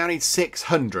 We now need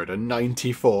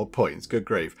 694 points. Good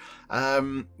grief.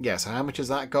 Yeah, so how much has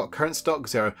that got? Current stock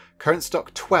 0. Current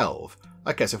stock 12.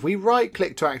 Okay, so if we right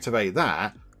click to activate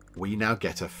that, we now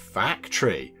get a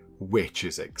factory, which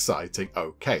is exciting.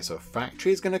 Okay, so a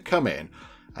factory is going to come in.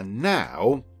 And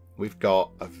now we've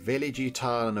got a villagey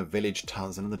tile and a village tile.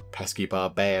 There's another pesky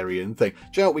barbarian thing. Do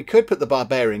you know what? We could put the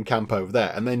barbarian camp over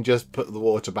there and then just put the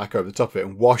water back over the top of it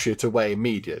and wash it away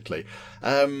immediately.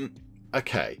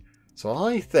 Okay, so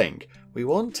I think we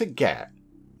want to get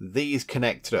these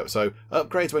connected up. So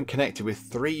upgrades when connected with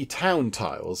 3 town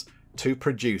tiles to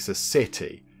produce a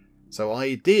city. So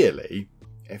ideally,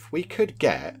 if we could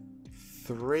get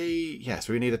 3... Yes,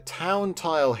 we need a town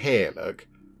tile here, look.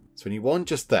 So we need one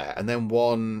just there, and then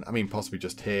one, I mean, possibly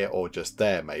just here or just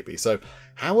there, maybe. So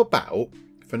how about,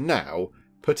 for now,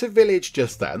 put a village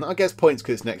just there. And that, I guess, points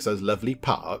because it's next to those lovely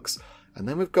parks. And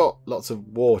then we've got lots of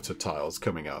water tiles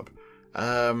coming up.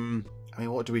 I mean,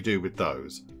 what do we do with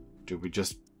those? Do we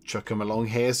just chuck them along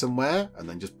here somewhere and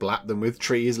then just blap them with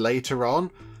trees later on?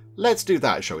 Let's do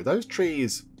that, shall we? Those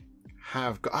trees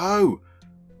have got... Oh!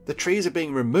 The trees are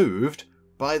being removed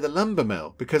by the lumber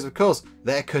mill because, of course,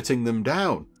 they're cutting them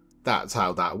down. That's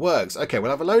how that works. Okay,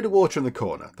 we'll have a load of water in the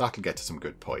corner. That'll get us some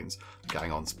good points.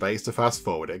 Going on space to fast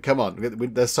forward it. Come on,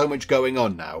 there's so much going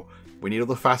on now. We need all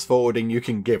the fast forwarding you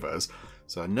can give us.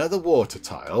 So another water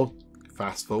tile.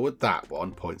 Fast forward that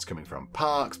one. Points coming from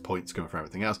parks. Points coming from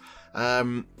everything else.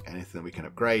 Anything we can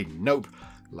upgrade? Nope.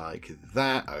 Like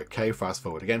that. Okay, fast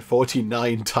forward again.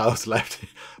 49 tiles left.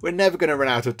 We're never going to run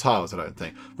out of tiles, I don't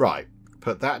think. Right,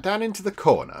 put that down into the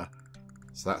corner.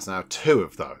 So that's now 2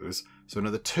 of those. So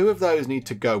another 2 of those need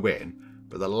to go in,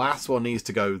 but the last one needs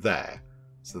to go there.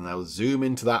 So then they'll zoom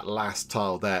into that last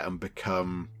tile there and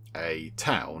become a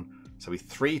town. So we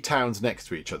 3 towns next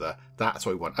to each other. That's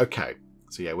what we want. Okay,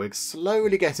 so yeah, we're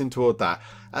slowly getting toward that.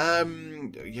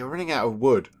 You're running out of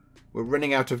wood. We're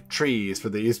running out of trees for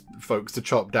these folks to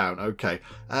chop down. Okay,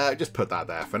 just put that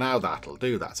there for now. That'll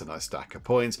do. That's a nice stack of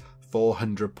points.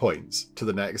 400 points to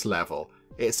the next level.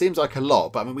 It seems like a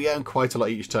lot, but I mean, we earn quite a lot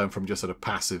each turn from just sort of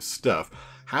passive stuff.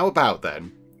 How about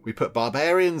then we put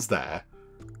barbarians there?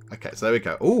 Okay, so there we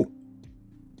go. Ooh,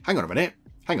 hang on a minute.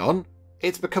 Hang on.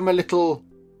 It's become a little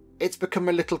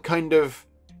kind of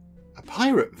a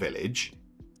pirate village.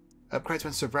 Upgrades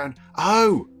when surround.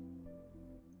 Oh,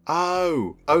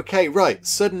 Oh, okay, right.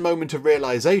 Sudden moment of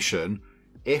realization.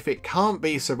 If it can't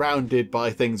be surrounded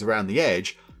by things around the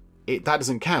edge, that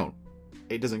doesn't count.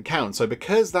 It doesn't count. So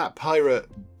because that pirate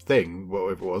thing,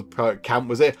 whatever it was, pirate camp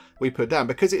was it, we put down,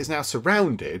 because it is now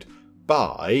surrounded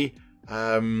by,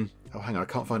 oh, hang on, I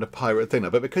can't find a pirate thing now,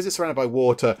 but because it's surrounded by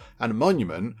water and a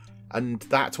monument, and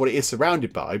that's what it is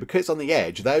surrounded by, because it's on the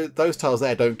edge, those tiles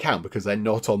there don't count because they're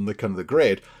not on the kind of the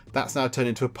grid. That's now turned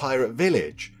into a pirate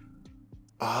village.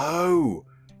 Oh,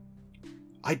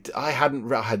 I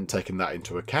hadn't taken that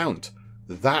into account.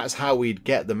 That's how we'd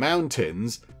get the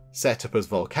mountains set up as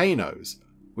volcanoes.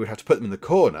 We'd have to put them in the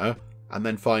corner and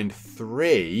then find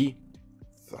 3.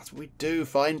 That's what we do.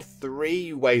 Find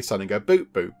 3 wasteland and go boop,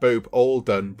 boop, boop. All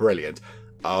done. Brilliant.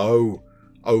 Oh,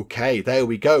 okay. There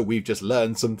we go. We've just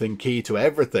learned something key to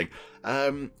everything.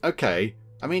 Okay.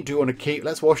 I mean, do you want to keep...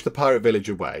 Let's wash the pirate village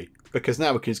away. Because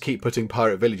now we can just keep putting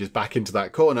pirate villages back into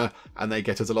that corner and they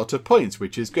get us a lot of points,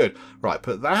 which is good. Right,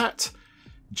 put that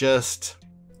just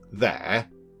there.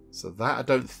 So that I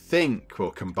don't think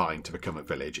will combine to become a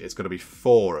village. It's got to be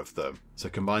 4 of them. So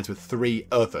it combines with 3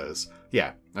 others.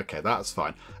 Yeah, okay, that's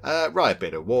fine. Right, a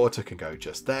bit of water can go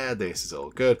just there. This is all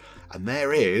good. And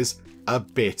there is a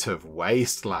bit of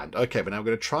wasteland. Okay, but now I'm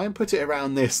going to try and put it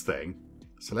around this thing.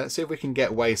 So let's see if we can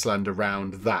get wasteland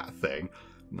around that thing.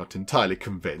 Not entirely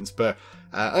convinced, but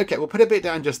okay, we'll put a bit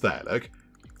down just there, look.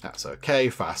 That's okay,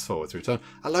 fast forward through time.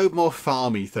 A load more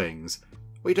farmy things.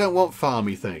 We don't want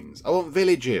farmy things. I want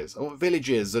villages. I want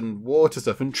villages and water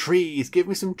stuff and trees. Give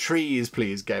me some trees,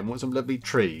 please, game. I want some lovely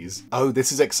trees. Oh,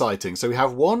 this is exciting. So we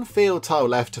have 1 field tile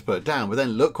left to put down, but then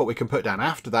look what we can put down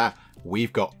after that.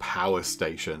 We've got power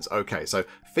stations. Okay, so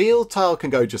field tile can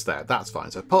go just there. That's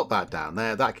fine. So pop that down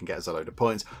there. That can get us a load of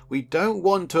points. We don't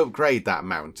want to upgrade that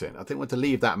mountain. I think we want to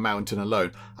leave that mountain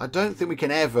alone. I don't think we can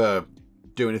ever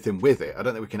do anything with it. I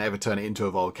don't think we can ever turn it into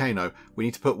a volcano. We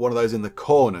need to put one of those in the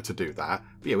corner to do that.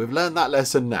 But yeah, we've learned that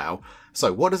lesson now.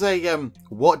 So what does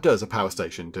a power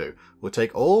station do? We'll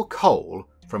take all coal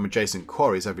from adjacent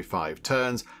quarries every 5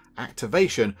 turns.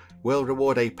 Activation will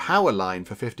reward a power line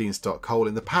for 15 stock coal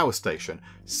in the power station.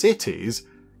 Cities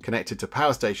connected to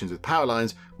power stations with power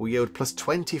lines will yield plus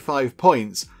 25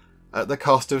 points at the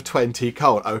cost of 20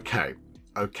 coal.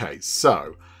 Okay,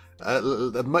 so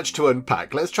much to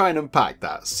unpack. Let's try and unpack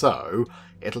that. So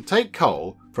it'll take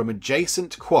coal from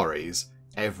adjacent quarries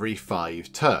every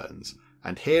 5 turns.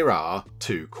 And here are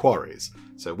 2 quarries.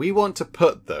 So we want to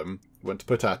put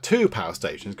our 2 power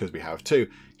stations, because we have 2,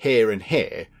 here and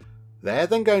here. They're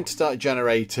then going to start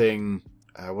generating,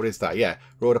 what is that? Yeah,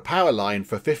 reward a power line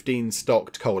for 15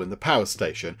 stocked coal in the power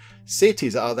station.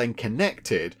 Cities are then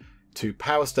connected to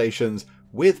power stations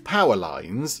with power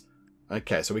lines.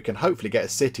 Okay, so we can hopefully get a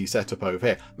city set up over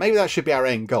here. Maybe that should be our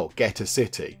end goal, get a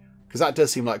city. Because that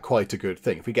does seem like quite a good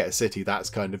thing. If we get a city, that's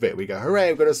kind of it. We go, hooray,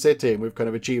 we've got a city and we've kind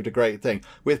of achieved a great thing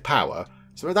with power.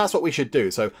 So that's what we should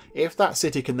do. So if that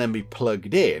city can then be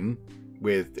plugged in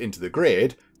into the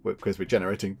grid, because we're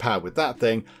generating power with that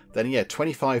thing, then yeah,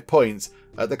 25 points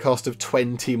at the cost of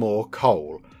 20 more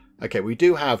coal. Okay, we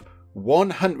do have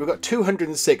 100, we've got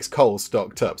 206 coal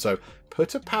stocked up, so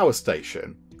put a power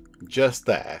station just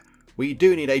there. We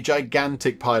do need a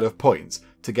gigantic pile of points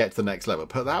to get to the next level.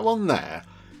 Put that one there.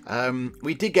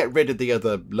 We did get rid of the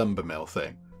other lumber mill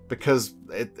thing, because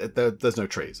there's no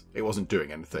trees. It wasn't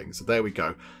doing anything. So there we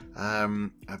go. A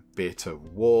bit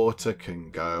of water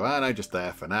can go. I know, just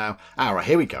there for now. All right,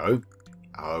 here we go.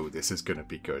 Oh, this is going to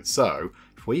be good. So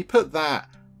if we put that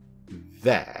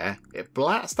there, it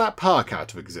blats that park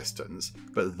out of existence.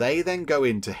 But they then go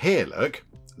into here, look.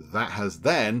 That has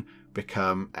then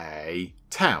become a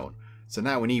town. So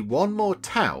now we need 1 more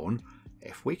town.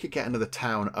 If we could get another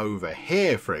town over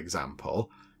here, for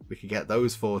example, we could get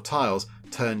those 4 tiles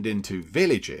turned into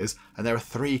villages, and there are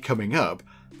 3 coming up,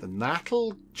 then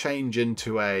that'll change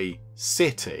into a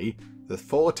city. The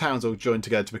 4 towns will join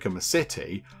together to become a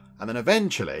city, and then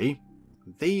eventually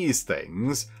these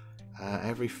things,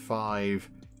 every 5,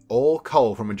 all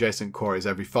coal from adjacent quarries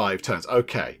every 5 turns.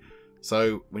 Okay,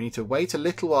 so we need to wait a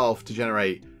little while to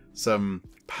generate some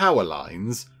power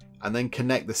lines, and then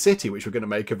connect the city, which we're going to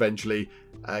make eventually,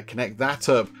 connect that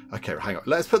up. Okay, hang on.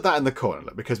 Let's put that in the corner,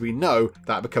 look, because we know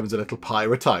that becomes a little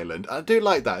pirate island. I do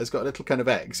like that. It's got a little kind of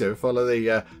X. So follow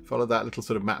that little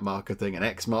sort of map marker thing, and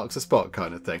X marks a spot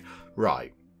kind of thing.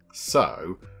 Right.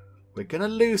 So we're going to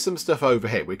lose some stuff over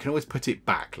here. We can always put it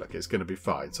back. Look, it's going to be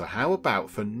fine. So how about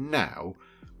for now,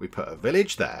 we put a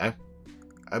village there.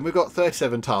 And we've got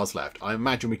 37 tiles left. I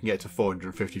imagine we can get to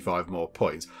 455 more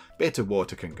points. Bit of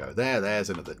water can go there. There's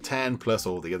another 10, plus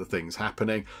all the other things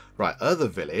happening. Right, other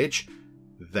village.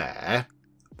 There.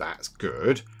 That's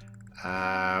good.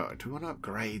 Do we want to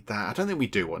upgrade that? I don't think we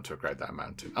do want to upgrade that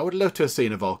mountain. I would love to have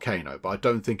seen a volcano, but I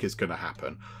don't think it's going to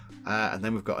happen. And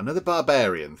then we've got another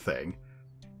barbarian thing.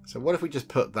 So what if we just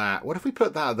put that... What if we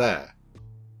put that there?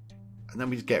 And then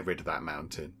we just get rid of that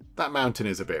mountain. That mountain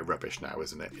is a bit rubbish now,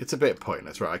 isn't it? It's a bit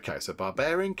pointless. Right, okay, so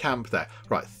barbarian camp there.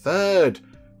 Right, third.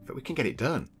 But we can get it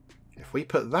done. If we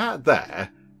put that there,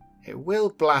 it will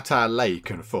blat our lake,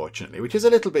 unfortunately, which is a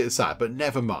little bit sad, but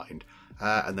never mind.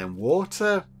 And then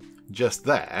water just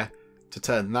there to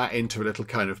turn that into a little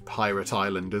kind of pirate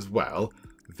island as well.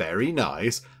 Very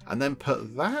nice. And then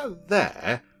put that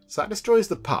there. So that destroys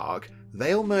the park.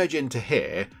 They'll merge into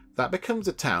here. That becomes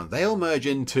a town. They'll merge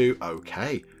into...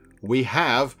 Okay, we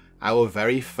have our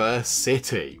very first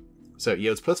city. So it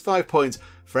yields plus 5 points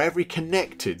for every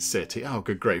connected city. Oh,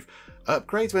 good grief.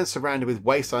 Upgrades when surrounded with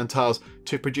wasteland tiles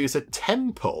to produce a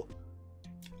temple.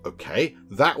 Okay,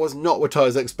 that was not what I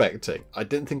was expecting. I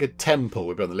didn't think a temple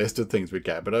would be on the list of things we'd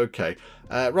get, but okay.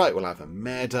 Right, we'll have a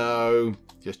meadow.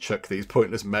 Just chuck these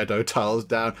pointless meadow tiles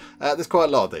down. There's quite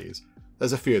a lot of these.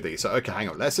 There's a few of these. So, okay, hang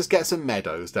on. Let's just get some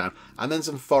meadows down. And then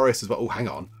some forests as well. Oh, hang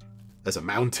on. There's a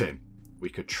mountain. We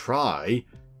could try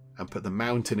and put the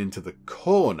mountain into the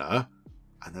corner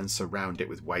and then surround it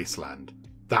with wasteland.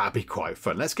 That'd be quite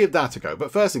fun. Let's give that a go.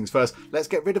 But first things first, let's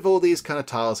get rid of all these kind of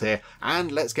tiles here.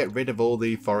 And let's get rid of all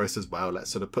the forests as well.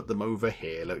 Let's sort of put them over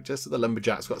here. Look, just so the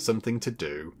lumberjack's got something to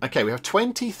do. Okay, we have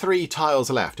 23 tiles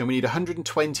left and we need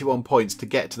 121 points to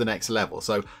get to the next level.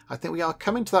 So I think we are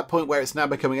coming to that point where it's now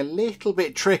becoming a little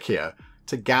bit trickier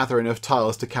to gather enough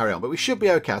tiles to carry on. But we should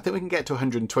be okay. I think we can get to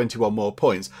 121 more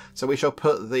points. So we shall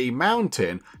put the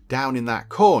mountain down in that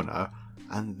corner.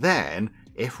 And then,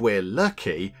 if we're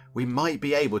lucky, we might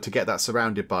be able to get that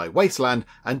surrounded by wasteland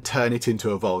and turn it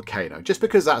into a volcano. Just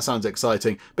because that sounds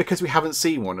exciting, because we haven't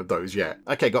seen one of those yet.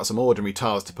 Okay, got some ordinary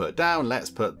tiles to put down. Let's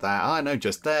put that, I know,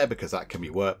 just there, because that can be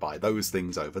worked by those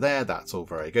things over there. That's all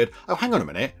very good. Oh, hang on a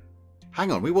minute.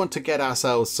 Hang on, we want to get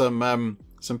ourselves some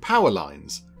power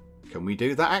lines. Can we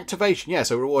do that? Activation, yeah,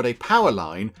 so reward a power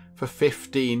line for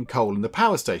 15 coal in the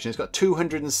power station. It's got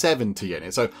 270 in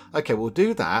it. So, okay, we'll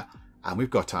do that. And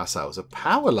we've got ourselves a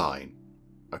power line.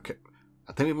 Okay,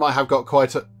 I think we might have got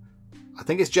quite a... I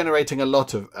think it's generating a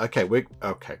lot of... Okay, we're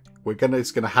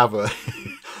just gonna have a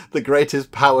the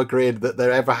greatest power grid that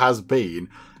there ever has been.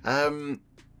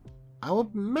 Our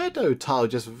meadow tile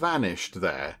just vanished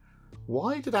there.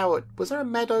 Why did our... Was there a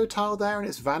meadow tile there and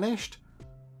it's vanished?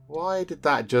 Why did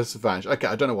that just vanish? Okay,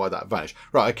 I don't know why that vanished.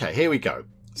 Right, okay, here we go.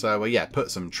 So, yeah,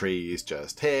 put some trees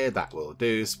just here. That will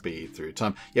do. Speed through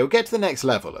time. Yeah, we'll get to the next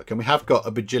level, look. And we have got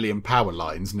a bajillion power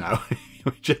lines now.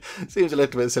 Which seems a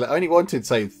little bit silly. I only wanted,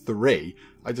 say, 3.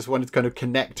 I just wanted to kind of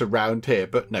connect around here.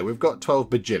 But no, we've got 12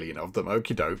 bajillion of them.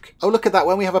 Okie doke. Oh, look at that.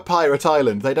 When we have a pirate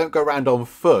island, they don't go around on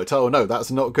foot. Oh, no,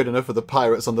 that's not good enough for the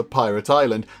pirates on the pirate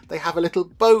island. They have a little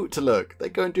boat, look. They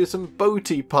go and do some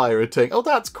boaty pirating. Oh,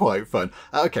 that's quite fun.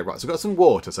 Okay, right, so we've got some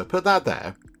water. So put that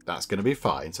there. That's going to be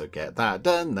fine. So get that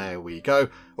done. There we go.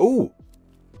 Ooh,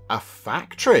 a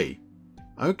factory.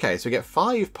 Okay, so we get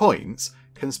 5 points.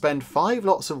 Can spend 5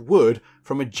 lots of wood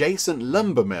from adjacent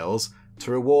lumber mills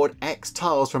to reward X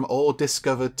tiles from all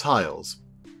discovered tiles.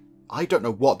 I don't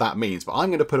know what that means, but I'm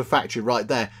going to put a factory right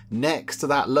there next to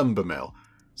that lumber mill.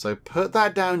 So put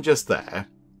that down just there.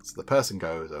 So the person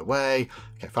goes away.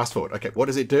 Okay, fast forward. Okay, what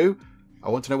does it do? I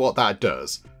want to know what that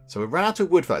does. So we've run out of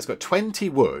wood for that. It's got 20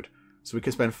 wood. So we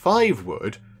can spend 5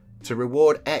 wood to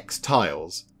reward X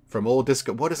tiles from all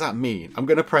disco... What does that mean? I'm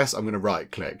going to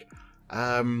right click.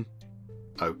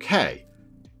 Okay.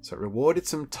 So it rewarded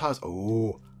some tiles.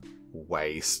 Oh,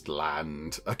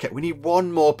 wasteland. Okay, we need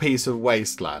 1 more piece of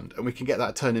wasteland and we can get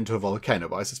that turned into a volcano.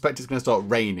 But I suspect it's going to start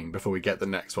raining before we get the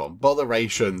next one.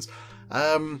 Botherations.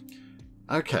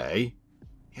 Okay.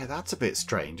 Yeah, that's a bit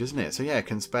strange, isn't it? So yeah, it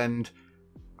can spend...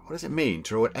 What does it mean?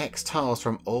 To reward X tiles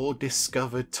from all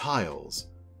discovered tiles.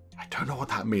 I don't know what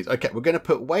that means. Okay, we're going to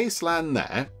put wasteland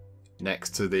there next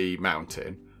to the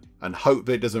mountain and hope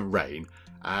that it doesn't rain.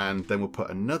 And then we'll put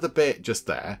another bit just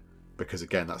there because,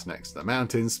 again, that's next to the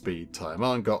mountain. Speed time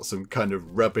on. Got some kind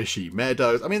of rubbishy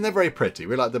meadows. I mean, they're very pretty.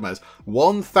 We like them as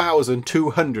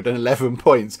 1,211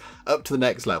 points up to the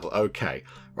next level. Okay,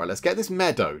 right, let's get this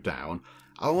meadow down.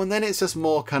 Oh, and then it's just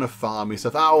more kind of farmy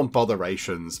stuff. Oh, and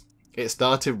botherations. It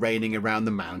started raining around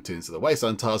the mountains, so the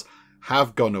wasteland tiles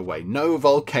have gone away. No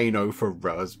volcano for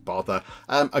us, bother.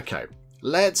 Okay,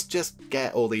 let's just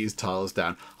get all these tiles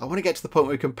down. I want to get to the point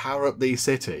where we can power up the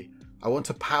city. I want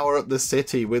to power up the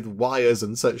city with wires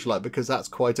and such like, because that's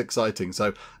quite exciting.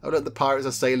 So, oh look, the pirates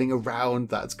are sailing around.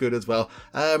 That's good as well.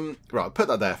 Right, I'll put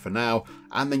that there for now.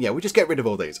 And then, yeah, we just get rid of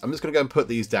all these. I'm just going to go and put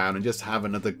these down and just have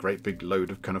another great big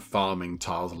load of kind of farming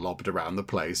tiles lobbed around the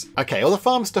place. Okay, all the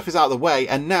farm stuff is out of the way,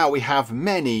 and now we have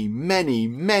many, many,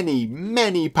 many,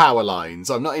 many power lines.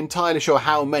 I'm not entirely sure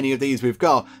how many of these we've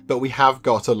got, but we have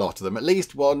got a lot of them. At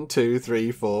least 1, 2,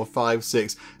 3, 4, 5,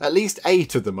 6, at least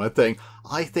 8 of them, I think.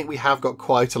 I think we have got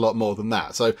quite a lot more than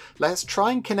that. So let's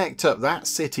try and connect up that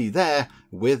city there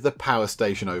with the power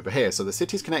station over here. So the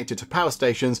city's connected to power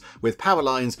stations with power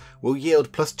lines will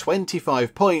yield plus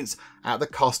 25 points at the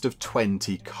cost of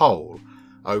 20 coal.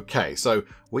 Okay, so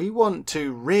we want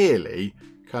to really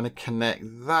kind of connect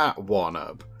that one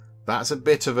up. That's a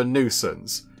bit of a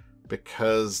nuisance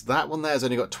because that one there's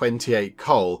only got 28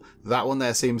 coal. That one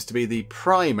there seems to be the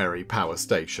primary power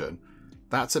station.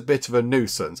 That's a bit of a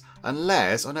nuisance.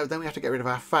 Unless, oh no, then we have to get rid of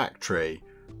our factory.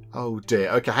 Oh dear.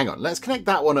 Okay, hang on. Let's connect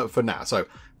that one up for now. So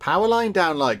power line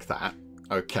down like that.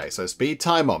 Okay, so speed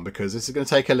time on because this is going to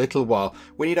take a little while.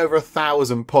 We need over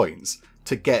 1,000 points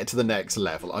to get to the next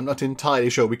level. I'm not entirely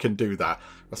sure we can do that.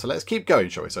 So let's keep going,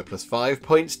 shall we? So plus 5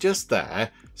 points just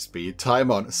there. Speed time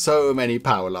on. So many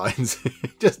power lines.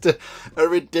 Just a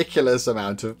ridiculous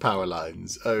amount of power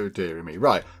lines. Oh dear me.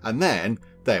 Right, and then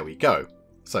there we go.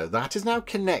 So that is now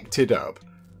connected up,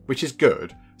 which is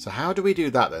good. So how do we do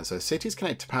that then? So cities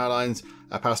connect to power lines,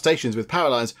 power stations with power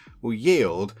lines will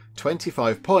yield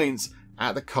 25 points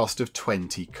at the cost of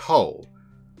 20 coal.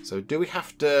 So do we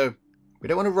have to... We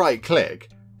don't want to right click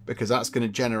because that's going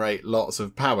to generate lots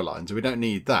of power lines. We don't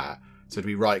need that. So do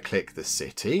we right click the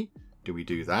city? Do we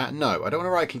do that? No, I don't want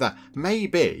to right click that.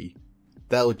 Maybe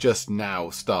they'll just now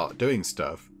start doing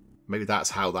stuff. Maybe that's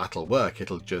how that'll work.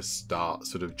 It'll just start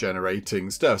sort of generating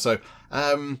stuff. So,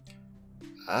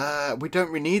 we don't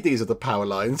really need these other power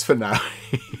lines for now.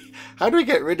 How do we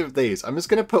get rid of these? I'm just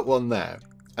going to put one there.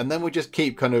 And then we'll just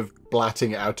keep kind of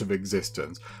blatting it out of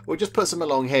existence. We'll just put some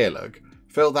along here, look.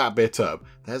 Fill that bit up.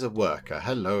 There's a worker.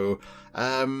 Hello.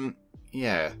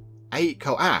 Yeah. 8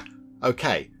 coal. Ah,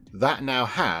 okay. That now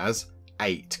has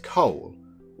 8 coal.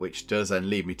 Which does then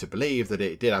lead me to believe that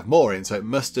it did have more in, so it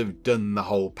must have done the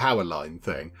whole power line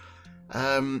thing.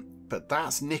 But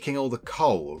that's nicking all the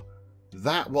coal.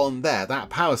 That one there, that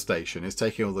power station, is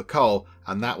taking all the coal,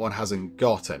 and that one hasn't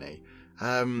got any.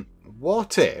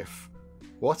 What if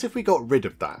we got rid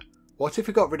of that? What if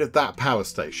we got rid of that power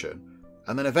station,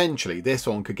 and then eventually this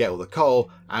one could get all the coal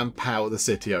and power the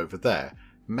city over there?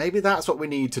 Maybe that's what we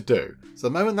need to do. So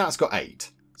the moment that's got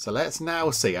 8. So let's now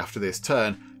see after this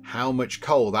turn how much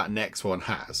coal that next one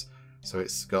has. So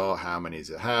it's got, how many does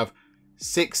it have?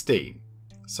 16.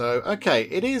 So, okay,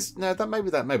 it is, no,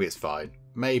 maybe it's fine.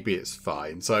 Maybe it's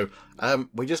fine. So,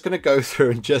 we're just going to go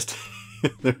through and just,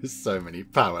 there's so many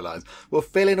power lines. We'll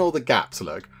fill in all the gaps,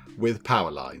 look, with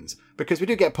power lines. Because we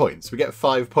do get points. We get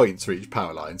 5 points for each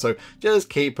power line. So just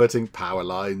keep putting power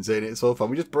lines in. It's all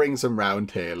fun. We just bring some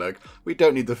round here, look. We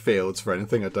don't need the fields for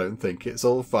anything, I don't think. It's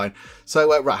all fine.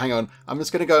 So, right, hang on. I'm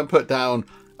just going to go and put down...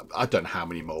 I don't know how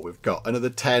many more we've got. Another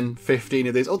 10, 15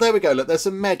 of these. Oh, there we go. Look, there's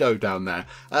some meadow down there.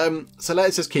 So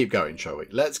let's just keep going, shall we?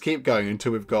 Let's keep going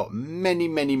until we've got many,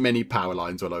 many, many power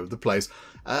lines all over the place.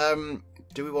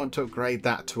 Do we want to upgrade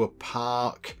that to a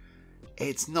park?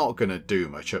 It's not going to do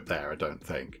much up there, I don't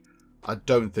think. I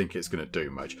don't think it's going to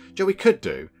do much. Joe, we could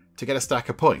do, to get a stack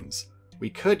of points, we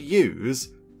could use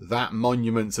that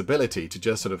monument's ability to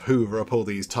just sort of hoover up all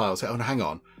these tiles. Oh, no, hang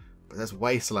on. But there's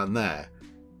wasteland there.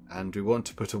 And we want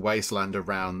to put a wasteland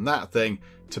around that thing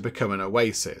to become an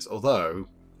oasis. Although,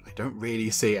 I don't really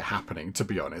see it happening, to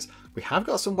be honest. We have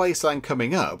got some wasteland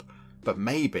coming up, but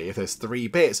maybe if there's 3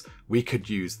 bits, we could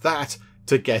use that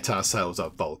to get ourselves a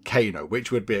volcano,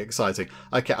 which would be exciting.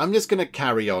 Okay, I'm just going to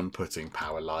carry on putting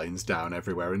power lines down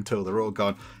everywhere until they're all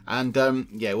gone. And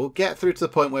yeah, we'll get through to the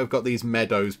point where we've got these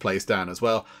meadows placed down as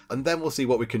well. And then we'll see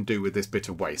what we can do with this bit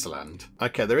of wasteland.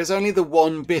 Okay, there is only the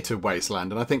 1 bit of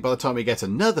wasteland. And I think by the time we get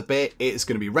another bit, it's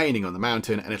going to be raining on the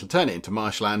mountain and it'll turn it into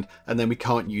marshland. And then we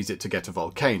can't use it to get a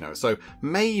volcano. So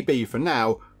maybe for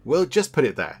now, we'll just put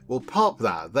it there. We'll pop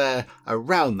that there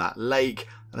around that lake.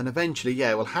 And then eventually,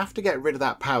 yeah, we'll have to get rid of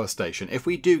that power station if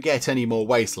we do get any more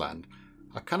wasteland.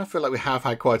 I kind of feel like we have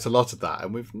had quite a lot of that,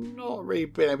 and we've not really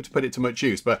been able to put it to much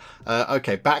use. But,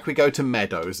 okay, back we go to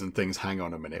meadows and things. Hang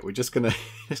on a minute. We're just going to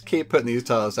just keep putting these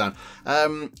tiles down.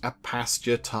 A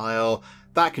pasture tile.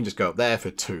 That can just go up there for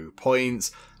 2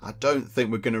 points. I don't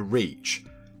think we're going to reach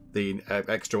the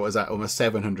extra, what is that, almost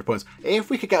 700 points. If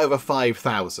we could get over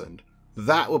 5,000...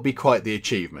 that would be quite the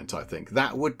achievement, I think.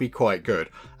 That would be quite good.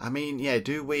 I mean, yeah,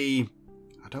 do we...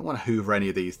 I don't want to hoover any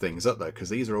of these things up, though, because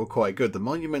these are all quite good. The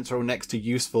monuments are all next to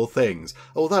useful things.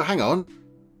 Although, hang on.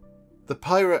 The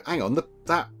pirate... Hang on.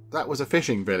 That that was a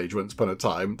fishing village once upon a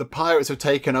time. The pirates have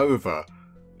taken over.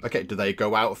 Okay, do they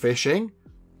go out fishing?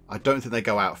 I don't think they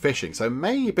go out fishing. So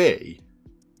maybe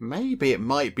it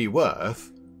might be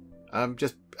worth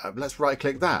let's right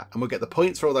click that and we'll get the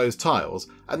points for all those tiles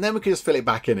and then we can just fill it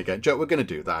back in again. Joe, we're going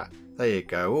to do that. There you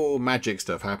go. All magic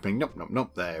stuff happening. Nope, nope,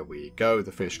 nope. There we go.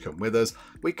 The fish come with us.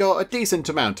 We got a decent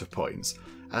amount of points.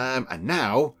 And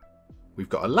now we've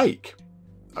got a lake.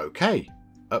 Okay.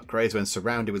 Upgrades when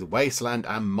surrounded with wasteland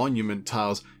and monument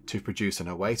tiles to produce an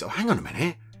oasis. Oh, hang on a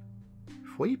minute.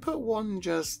 If we put one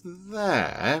just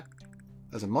there,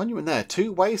 there's a monument there.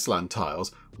 2 wasteland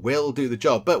tiles will do the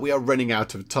job, but we are running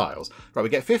out of tiles. Right, we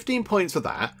get 15 points for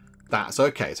that. That's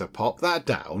okay, so pop that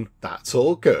down. That's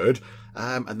all good.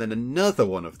 And then another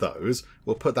one of those,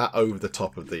 we'll put that over the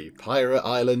top of the pirate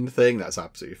island thing. That's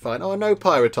absolutely fine. Oh, no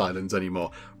pirate islands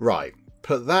anymore. Right,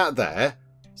 put that there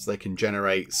so they can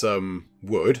generate some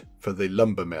wood for the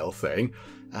lumber mill thing.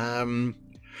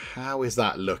 How is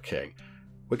that looking?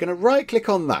 We're going to right click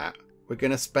on that. We're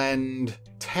going to spend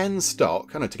 10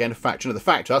 stock. I know, to gain a faction of the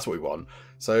factory. That's what we want.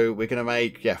 So we're going to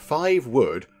make 5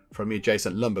 wood from the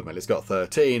adjacent lumber mill. It's got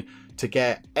 13 to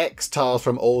get X tiles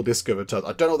from all discovered tiles.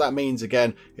 I don't know what that means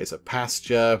again. It's a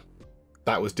pasture.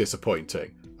 That was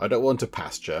disappointing. I don't want a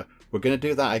pasture. We're going to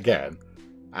do that again.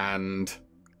 And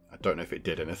I don't know if it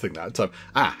did anything that time.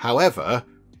 However,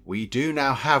 we do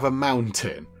now have a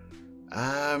mountain.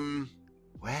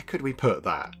 Where could we put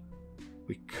that?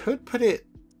 We could put it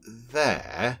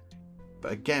there.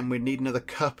 But again, we need another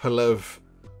couple of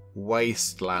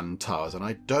wasteland tiles, and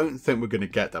I don't think we're going to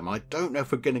get them. I don't know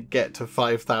if we're going to get to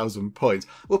 5,000 points.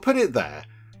 We'll put it there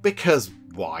because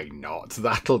why not?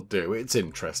 That'll do. It's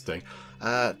interesting.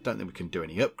 Don't think we can do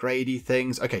any upgradey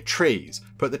things. Okay, trees.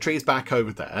 Put the trees back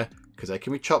over there because they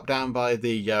can be chopped down by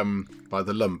the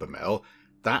lumber mill.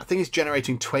 That thing is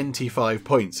generating 25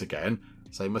 points again,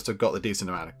 so you must have got the decent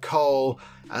amount of coal.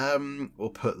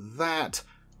 We'll put that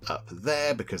up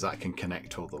there because that can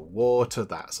connect all the water.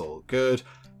 That's all good.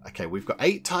 Okay, we've got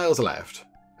 8 tiles left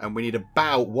and we need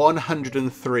about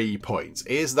 103 points.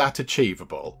 Is that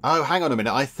achievable? Oh, hang on a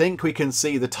minute. I think we can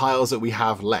see the tiles that we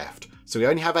have left. So we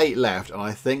only have 8 left and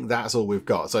I think that's all we've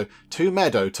got. So 2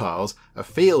 meadow tiles, a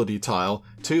fieldy tile,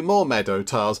 2 more meadow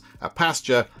tiles, a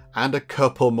pasture and a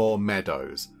couple more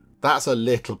meadows. That's a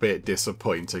little bit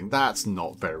disappointing. That's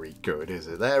not very good, is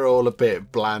it? They're all a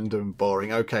bit bland and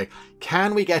boring. Okay,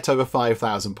 can we get over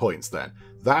 5,000 points then?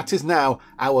 That is now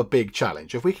our big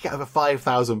challenge. If we could get over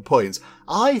 5,000 points,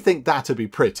 I think that'd be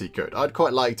pretty good. I'd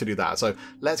quite like to do that. So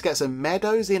let's get some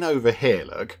meadows in over here,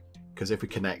 look. Because if we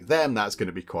connect them, that's going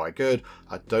to be quite good.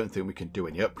 I don't think we can do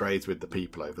any upgrades with the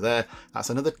people over there. That's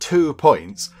another 2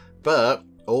 points. But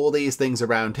all these things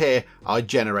around here are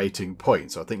generating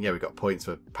points. So I think, yeah, we've got points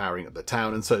for powering up the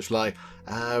town and such like.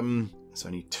 It's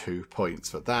only 2 points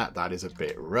for that. That is a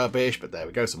bit rubbish, but there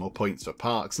we go. Some more points for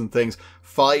parks and things.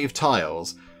 5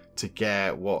 tiles to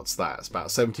get, what's that? It's about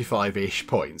 75-ish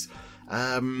points.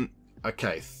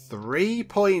 Okay, 3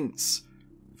 points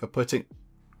for putting...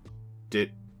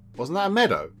 Wasn't that a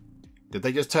meadow? Did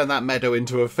they just turn that meadow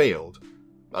into a field?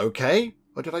 Okay.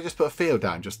 Or did I just put a field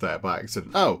down just there by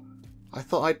accident? Oh, I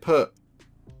thought I'd put...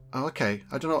 Oh, okay.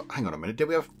 I don't know. Hang on a minute.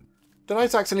 Did I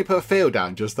just accidentally put a field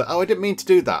down just there? Oh, I didn't mean to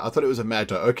do that. I thought it was a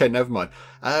meadow. Okay, never mind.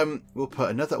 We'll put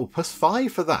another... We'll plus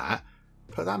 5 for that.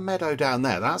 Put that meadow down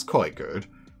there. That's quite good.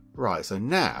 Right, so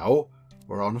now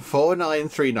we're on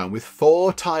 4939 with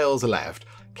 4 tiles left.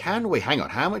 Can we... Hang on.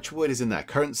 How much wood is in there?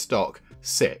 Current stock,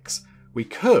 6. We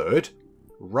could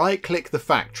right-click the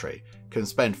factory. Can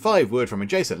spend 5 wood from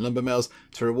adjacent lumber mills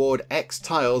to reward X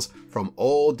tiles from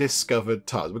all discovered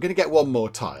tiles. We're going to get 1 more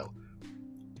tile.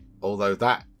 Although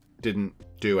that didn't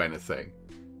do anything.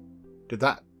 Did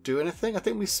that do anything? I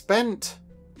think we spent...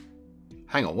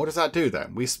 Hang on, what does that do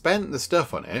then? We spent the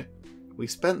stuff on it. We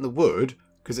spent the wood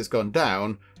because it's gone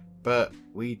down, but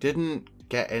we didn't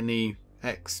get any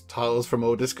X tiles from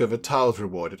all discovered tiles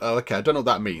rewarded. Oh, okay, I don't know what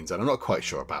that means, and I'm not quite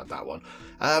sure about that one.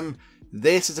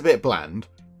 This is a bit bland.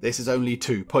 This is only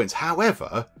 2 points.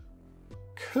 However,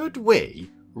 could we,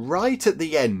 right at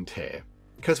the end here,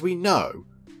 because we know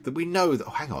that,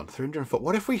 oh, hang on, 304,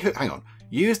 what if we, hang on,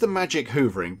 use the magic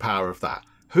hoovering power of that.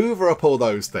 Hoover up all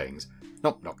those things.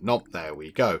 Nope, nope, nope, there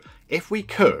we go. If we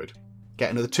could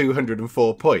get another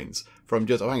 204 points from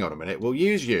just, oh, hang on a minute, we'll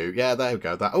use you. Yeah, there we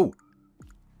go. That,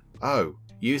 oh,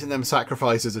 using them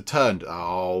sacrifices a turn.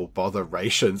 Oh,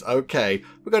 botherations. Okay,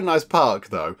 we've got a nice park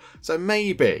though. So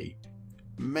maybe,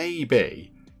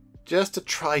 just to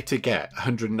try to get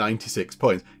 196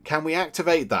 points, can we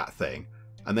activate that thing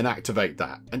and then activate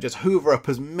that and just hoover up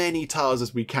as many tiles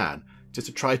as we can just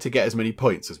to try to get as many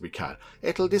points as we can.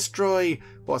 It'll destroy,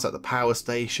 what's that, the power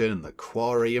station and the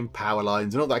quarry and power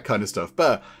lines and all that kind of stuff.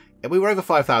 But if we were over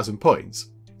 5,000 points,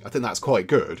 I think that's quite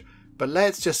good. But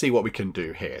let's just see what we can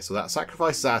do here. So that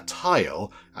sacrifices our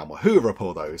tile, and we'll hoover up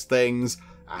all those things,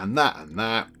 and that and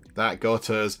that. That got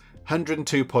us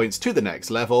 102 points to the next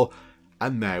level,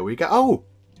 and there we go. Oh,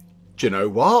 do you know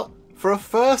what? For a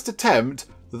first attempt,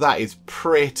 that is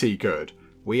pretty good.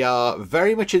 We are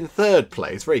very much in third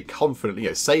place, very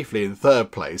confidently, safely in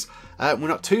third place. We're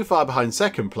not too far behind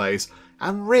second place,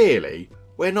 and really,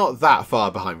 we're not that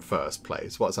far behind first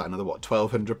place. What's that, another,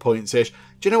 1,200 points-ish?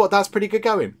 Do you know what? That's pretty good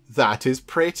going. That is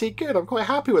pretty good. I'm quite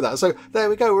happy with that. So there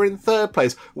we go. We're in third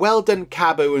place. Well done,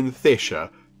 Cabo and Thisha.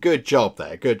 Good job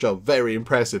there. Good job. Very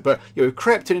impressive. But we've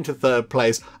crept into third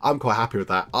place. I'm quite happy with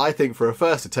that. I think for a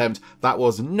first attempt, that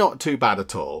was not too bad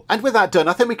at all. And with that done,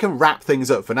 I think we can wrap things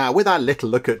up for now with our little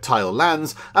look at tile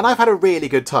lands. And I've had a really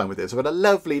good time with this. I've had a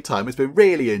lovely time. It's been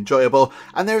really enjoyable.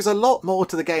 And there is a lot more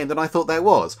to the game than I thought there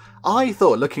was. I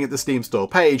thought, looking at the Steam Store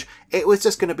page, it was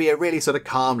just going to be a really sort of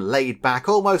calm, laid-back,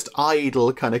 almost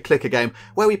idle kind of clicker game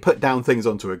where we put down things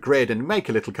onto a grid and make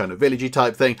a little kind of villagey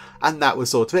type thing, and that was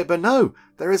sort of it. But no,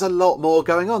 there is a lot more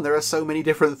going on. There are so many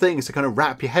different things to kind of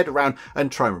wrap your head around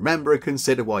and try and remember and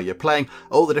consider while you're playing.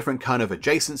 All the different kind of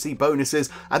adjacency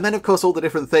bonuses, and then of course all the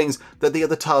different things that the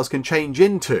other tiles can change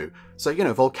into. So,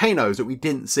 volcanoes that we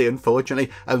didn't see,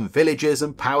 unfortunately, and villages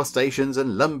and power stations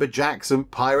and lumberjacks and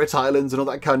pirate islands and all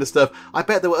that kind of stuff. I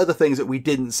bet there were other things that we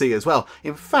didn't see as well.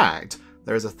 In fact,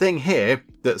 there is a thing here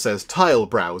that says tile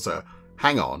browser.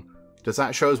 Hang on. Does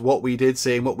that show us what we did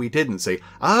see and what we didn't see?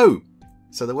 Oh,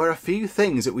 so there were a few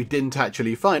things that we didn't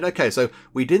actually find. Okay, so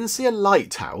we didn't see a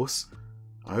lighthouse.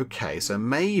 Okay, so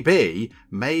maybe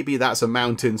that's a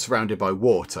mountain surrounded by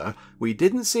water. We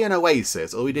didn't see an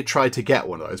oasis, or we did try to get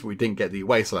one of those, but we didn't get the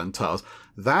wasteland tiles.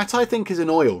 That, I think, is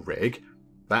an oil rig.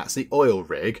 That's the oil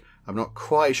rig. I'm not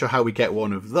quite sure how we get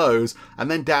one of those. And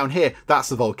then down here, that's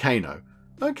the volcano.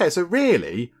 Okay, so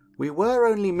really, we were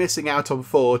only missing out on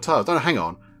 4 tiles. Oh, no, hang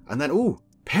on. And then, ooh,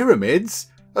 pyramids.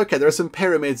 Okay, there are some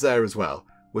pyramids there as well,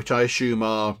 which I assume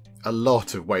are a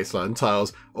lot of wasteland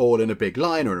tiles all in a big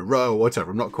line or in a row or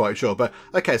whatever. I'm not quite sure. But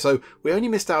okay, so we only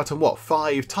missed out on what,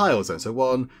 5 tiles then? So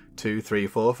 1, 2, 3,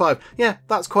 4, 5. Yeah,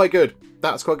 that's quite good.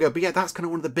 That's quite good. But yeah, that's kind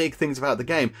of one of the big things about the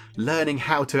game, learning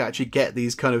how to actually get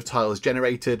these kind of tiles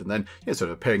generated and then sort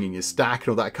of appearing in your stack and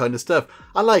all that kind of stuff.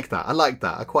 I like that. I like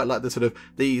that. I quite like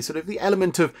the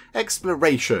element of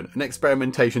exploration and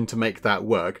experimentation to make that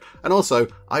work. And also,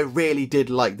 I really did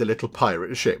like the little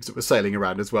pirate ships that were sailing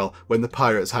around as well when the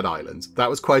pirates had islands. That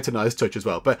was quite a nice touch as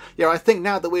well. But yeah, I think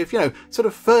now that we've, sort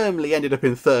of firmly ended up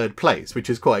in third place,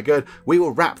 which is quite good, we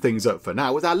will wrap things up for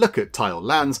now with our look at tile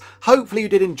lands. Hopefully you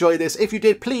did enjoy this. If you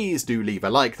did, please do leave a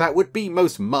like. That would be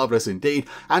most marvellous indeed.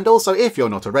 And also, if you're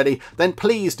not already, then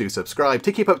please do subscribe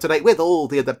to keep up to date with all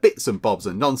the other bits and bobs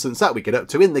and nonsense that we get up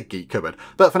to in the Geek Cupboard.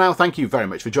 But for now, thank you very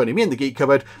much for joining me in the Geek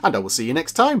Cupboard, and I will see you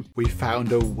next time. We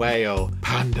found a whale.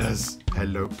 Pandas.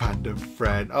 Hello, panda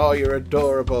friend. Oh, you're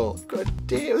adorable. Good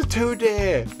deer. It was 2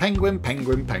 deer. Penguin,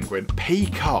 penguin, penguin.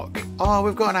 Peacock. Oh,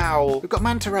 we've got an owl. We've got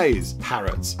manta rays.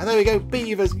 Parrots. And there we go.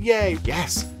 Beavers. Yay.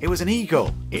 Yes, it was an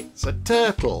eagle. It's a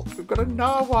turtle. We've got a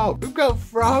narwhal. We've got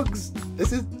frogs.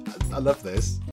 I love this.